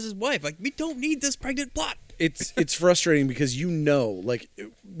her because it's his wife. Like, we don't need this pregnant plot. It's frustrating because like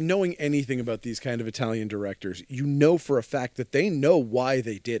knowing anything about these kind of Italian directors, you know for a fact that they know why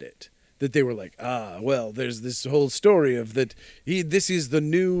they did it. That they were like, well, there's this whole story of that. This is the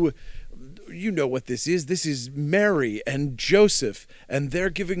new, you know what this is. This is Mary and Joseph, and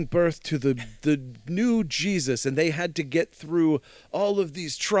they're giving birth to the new Jesus, and they had to get through all of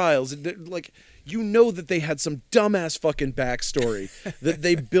these trials. And like, you know that they had some dumbass fucking backstory that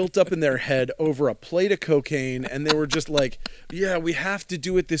they built up in their head over a plate of cocaine, and they were just like, yeah, we have to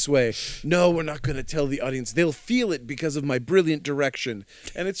do it this way. No, we're not going to tell the audience. They'll feel it because of my brilliant direction.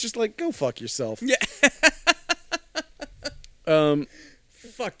 And it's just like, go fuck yourself. Yeah.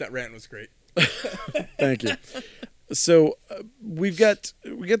 Fuck, that rant was great. Thank you. So we got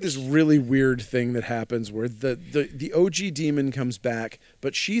this really weird thing that happens where the OG demon comes back,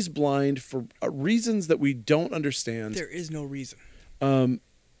 but she's blind for reasons that we don't understand. There is no reason. And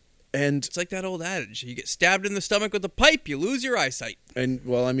it's like that old adage: you get stabbed in the stomach with a pipe, you lose your eyesight. And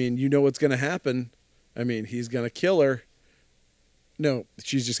well, I mean, you know what's going to happen. I mean, he's going to kill her. no,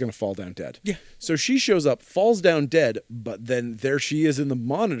 she's just going to fall down dead. Yeah. So she shows up, falls down dead, but then there she is in the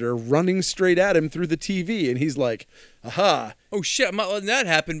monitor running straight at him through the TV. And he's like, aha. Oh, shit. I'm not letting that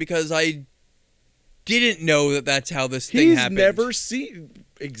happen because I didn't know that that's how this thing happened. He's never seen...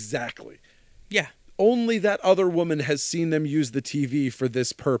 Exactly. Yeah. Only that other woman has seen them use the TV for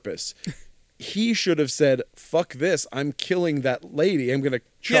this purpose. He should have said, fuck this. I'm killing that lady. I'm going to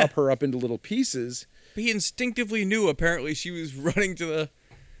chop her up into little pieces. But he instinctively knew, apparently, she was running to the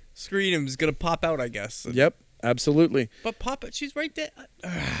screen and was going to pop out, I guess. Yep, absolutely. But she's right there.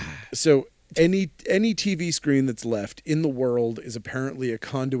 So any TV screen that's left in the world is apparently a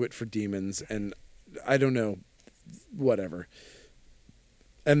conduit for demons, and I don't know, whatever.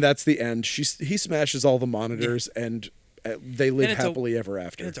 And that's the end. He smashes all the monitors, and they live happily ever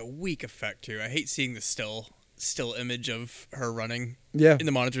after. And it's a weak effect, too. I hate seeing the still image of her running in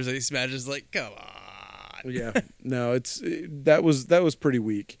the monitors that he smashes. Like, come on. Yeah, no, that was pretty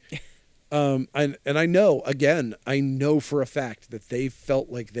weak. And I know for a fact that they felt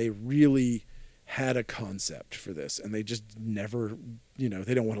like they really had a concept for this, and they just never,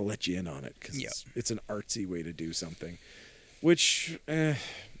 they don't want to let you in on it because it's an artsy way to do something, which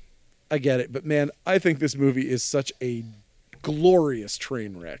I get it. But man, I think this movie is such a glorious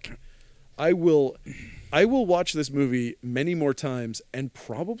train wreck. I will watch this movie many more times and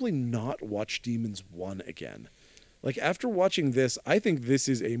probably not watch Demons 1 again. Like, after watching this, I think this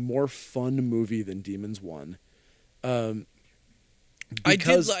is a more fun movie than Demons 1.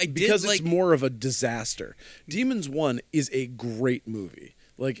 Because it's more of a disaster. Demons 1 is a great movie.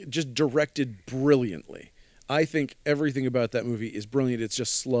 Like, just directed brilliantly. I think everything about that movie is brilliant. It's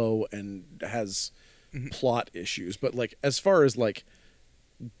just slow and has plot issues. But, like, as far as, like,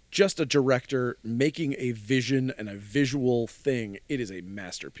 just a director making a vision and a visual thing, it is a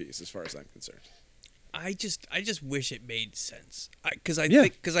masterpiece as far as I'm concerned. I just wish it made sense. Because I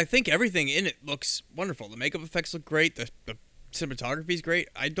think everything in it looks wonderful. The makeup effects look great. The cinematography is great.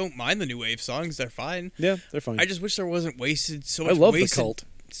 I don't mind the new wave songs. They're fine. Yeah, they're fine. I just wish there wasn't so much. I love the cult.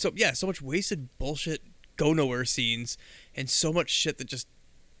 So much wasted bullshit go nowhere scenes and so much shit that just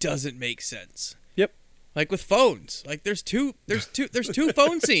doesn't make sense. Yep. Like with phones. Like there's two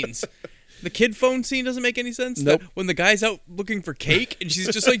phone scenes. The kid phone scene doesn't make any sense. Nope. When the guy's out looking for cake and she's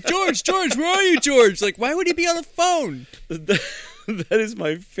just like, George, where are you, George? Like, why would he be on the phone? That is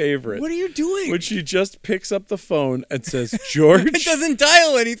my favorite. What are you doing? When she just picks up the phone and says, George. It doesn't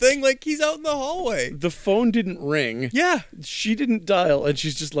dial anything. Like, he's out in the hallway. The phone didn't ring. Yeah. She didn't dial, and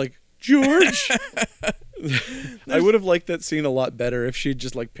she's just like, George. I would have liked that scene a lot better if she'd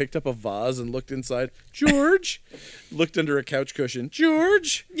just like picked up a vase and looked inside. George. Looked under a couch cushion.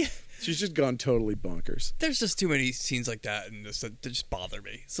 George. Yeah. She's just gone totally bonkers. There's just too many scenes like that and that just bother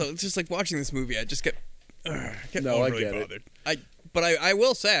me. So it's just like watching this movie, I just get overly bothered. But I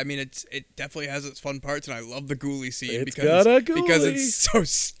will say, I mean, it definitely has its fun parts, and I love the ghoulie scene because it's so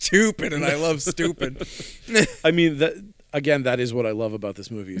stupid, and I love stupid. I mean, that is what I love about this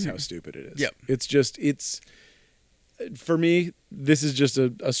movie is how stupid it is. Yep. For me, this is just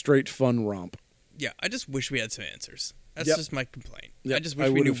a straight fun romp. Yeah, I just wish we had some answers. That's just my complaint. Yep. I just wish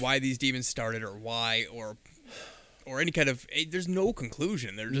we knew why these demons started or why or any kind of... There's no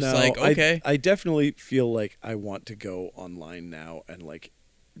conclusion. They're just like, okay. I definitely feel like I want to go online now and like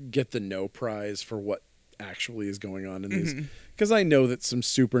get the no prize for what actually is going on in these. Because I know that some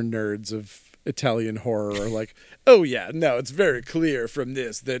super nerds of Italian horror are like, oh yeah, no, it's very clear from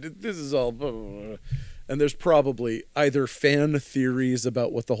this that this is all... Blah, blah, blah. And there's probably either fan theories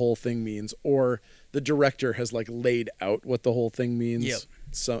about what the whole thing means or the director has like laid out what the whole thing means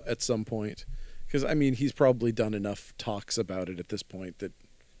at some point. Because, I mean, he's probably done enough talks about it at this point that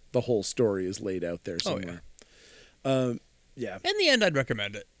the whole story is laid out there somewhere. Oh, yeah. In the end, I'd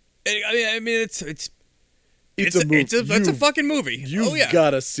recommend it. I mean, it's a fucking movie. You've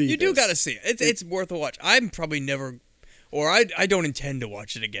gotta see it. You do gotta see it. It's worth a watch. I'm probably never, or I don't intend to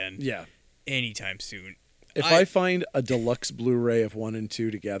watch it again. Yeah. Anytime soon. If I find a deluxe Blu-ray of 1 and 2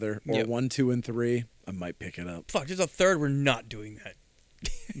 together, or 1, 2, and 3, I might pick it up. Fuck, there's a third. We're not doing that.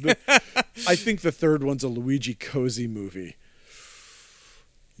 I think the third one's a Luigi Cozy movie.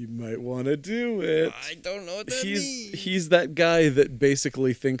 You might want to do it. I don't know what that means. He's that guy that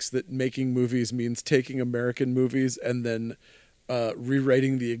basically thinks that making movies means taking American movies and then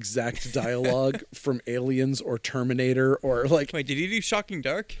rewriting the exact dialogue from Aliens or Terminator or like... Wait, did he do Shocking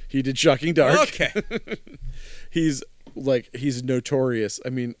Dark? He did Shocking Dark. Okay. He's notorious. I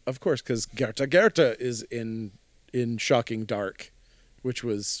mean, of course, because Gerta is in Shocking Dark, which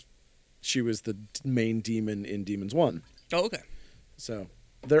she was the main demon in Demons 1. Oh, okay. So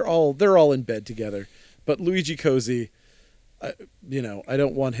they're all in bed together. But Luigi Cozy, I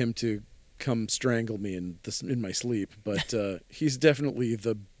don't want him to come strangle me in my sleep, but he's definitely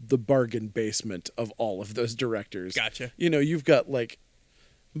the bargain basement of all of those directors. Gotcha. You've got like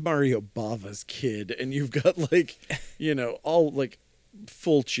Mario Bava's kid, and you've got like, all like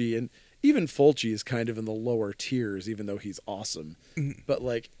Fulci, and even Fulci is kind of in the lower tiers, even though he's awesome. Mm-hmm. But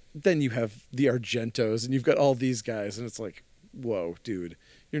like, then you have the Argentos, and you've got all these guys, and it's like, whoa, dude,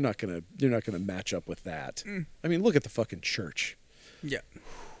 you're not gonna match up with that. Mm. I mean, look at the fucking Church. Yeah.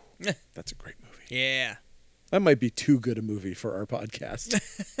 That's a great movie. Yeah. That might be too good a movie for our podcast.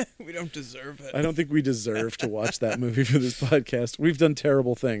 We don't deserve it. I don't think we deserve to watch that movie for this podcast. We've done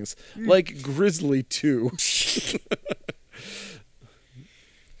terrible things, like Grizzly 2.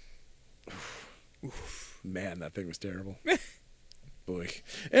 Man, that thing was terrible. Boy.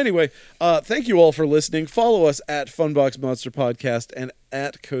 Anyway, thank you all for listening. Follow us at Funbox Monster Podcast and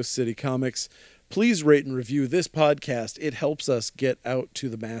at Coast City Comics. Please rate and review this podcast. It helps us get out to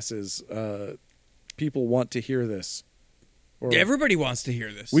the masses. People want to hear this. Everybody wants to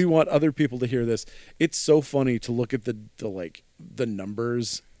hear this. We want other people to hear this. It's so funny to look at the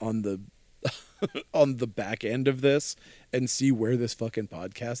numbers on the on the back end of this and see where this fucking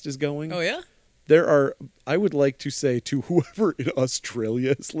podcast is going. Oh yeah? I would like to say to whoever in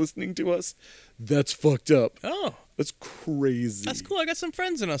Australia is listening to us, that's fucked up. Oh. That's crazy. That's cool. I got some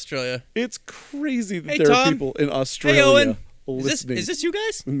friends in Australia. It's crazy that there are people in Australia Owen. listening. Is this you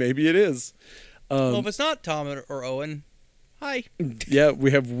guys? Maybe it is. Well, if it's not Tom or Owen, hi. Yeah,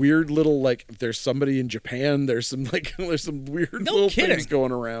 we have weird little, like, there's somebody in Japan. There's some weird little things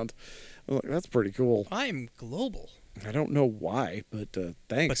going around. I'm like, that's pretty cool. I'm global. I don't know why, but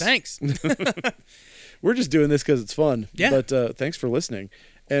thanks. But thanks. We're just doing this because it's fun. Yeah. But thanks for listening.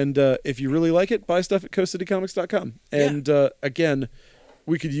 And if you really like it, buy stuff at coastcitycomics.com. And again,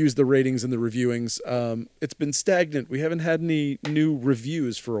 we could use the ratings and the reviewings. It's been stagnant. We haven't had any new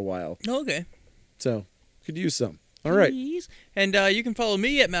reviews for a while. Okay. So, could use some. All right. And you can follow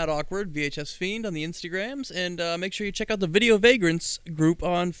me at Matt Awkward, VHS Fiend on the Instagrams, and make sure you check out the Video Vagrants group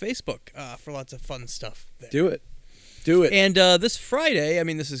on Facebook for lots of fun stuff there. Do it. Do it. And this Friday, I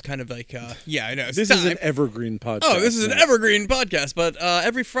mean, this is kind of like, yeah, I know. This is an evergreen podcast. Oh, this is an evergreen podcast, but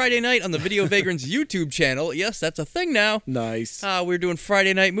every Friday night on the Video Vagrants YouTube channel, yes, that's a thing now. Nice. We're doing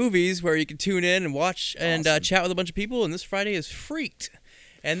Friday night movies where you can tune in and watch and chat with a bunch of people, and this Friday is Freaked.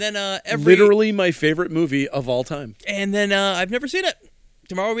 And then literally my favorite movie of all time. And then I've never seen it.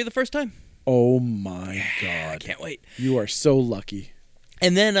 Tomorrow will be the first time. Oh my God. I can't wait. You are so lucky.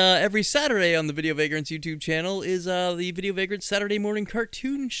 And then every Saturday on the Video Vagrants YouTube channel is the Video Vagrants Saturday Morning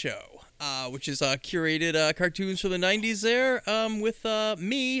Cartoon Show, which is curated cartoons from the 90s there with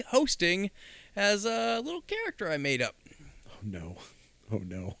me hosting as a little character I made up. Oh, no. Oh,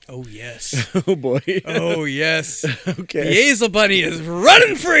 no. Oh, yes. Oh, boy. Oh, yes. Okay. The Hazel Bunny is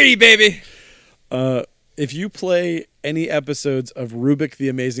running free, baby. If you play any episodes of Rubik the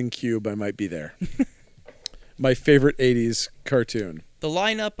Amazing Cube, I might be there. My favorite 80s cartoon. The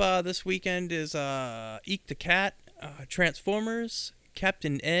lineup this weekend is Eek the Cat, Transformers,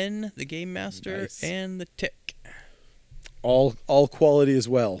 Captain N, the Game Master, and the Tick. All quality as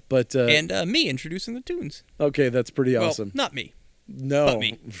well, but and me introducing the tunes. Okay, that's pretty awesome. Well, not me. No, but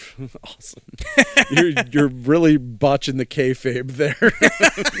me. Awesome. You're really botching the kayfabe there,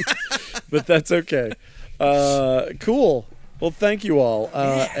 but that's okay. Cool. Well, thank you all,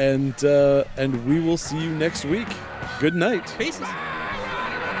 and we will see you next week. Good night. Peace.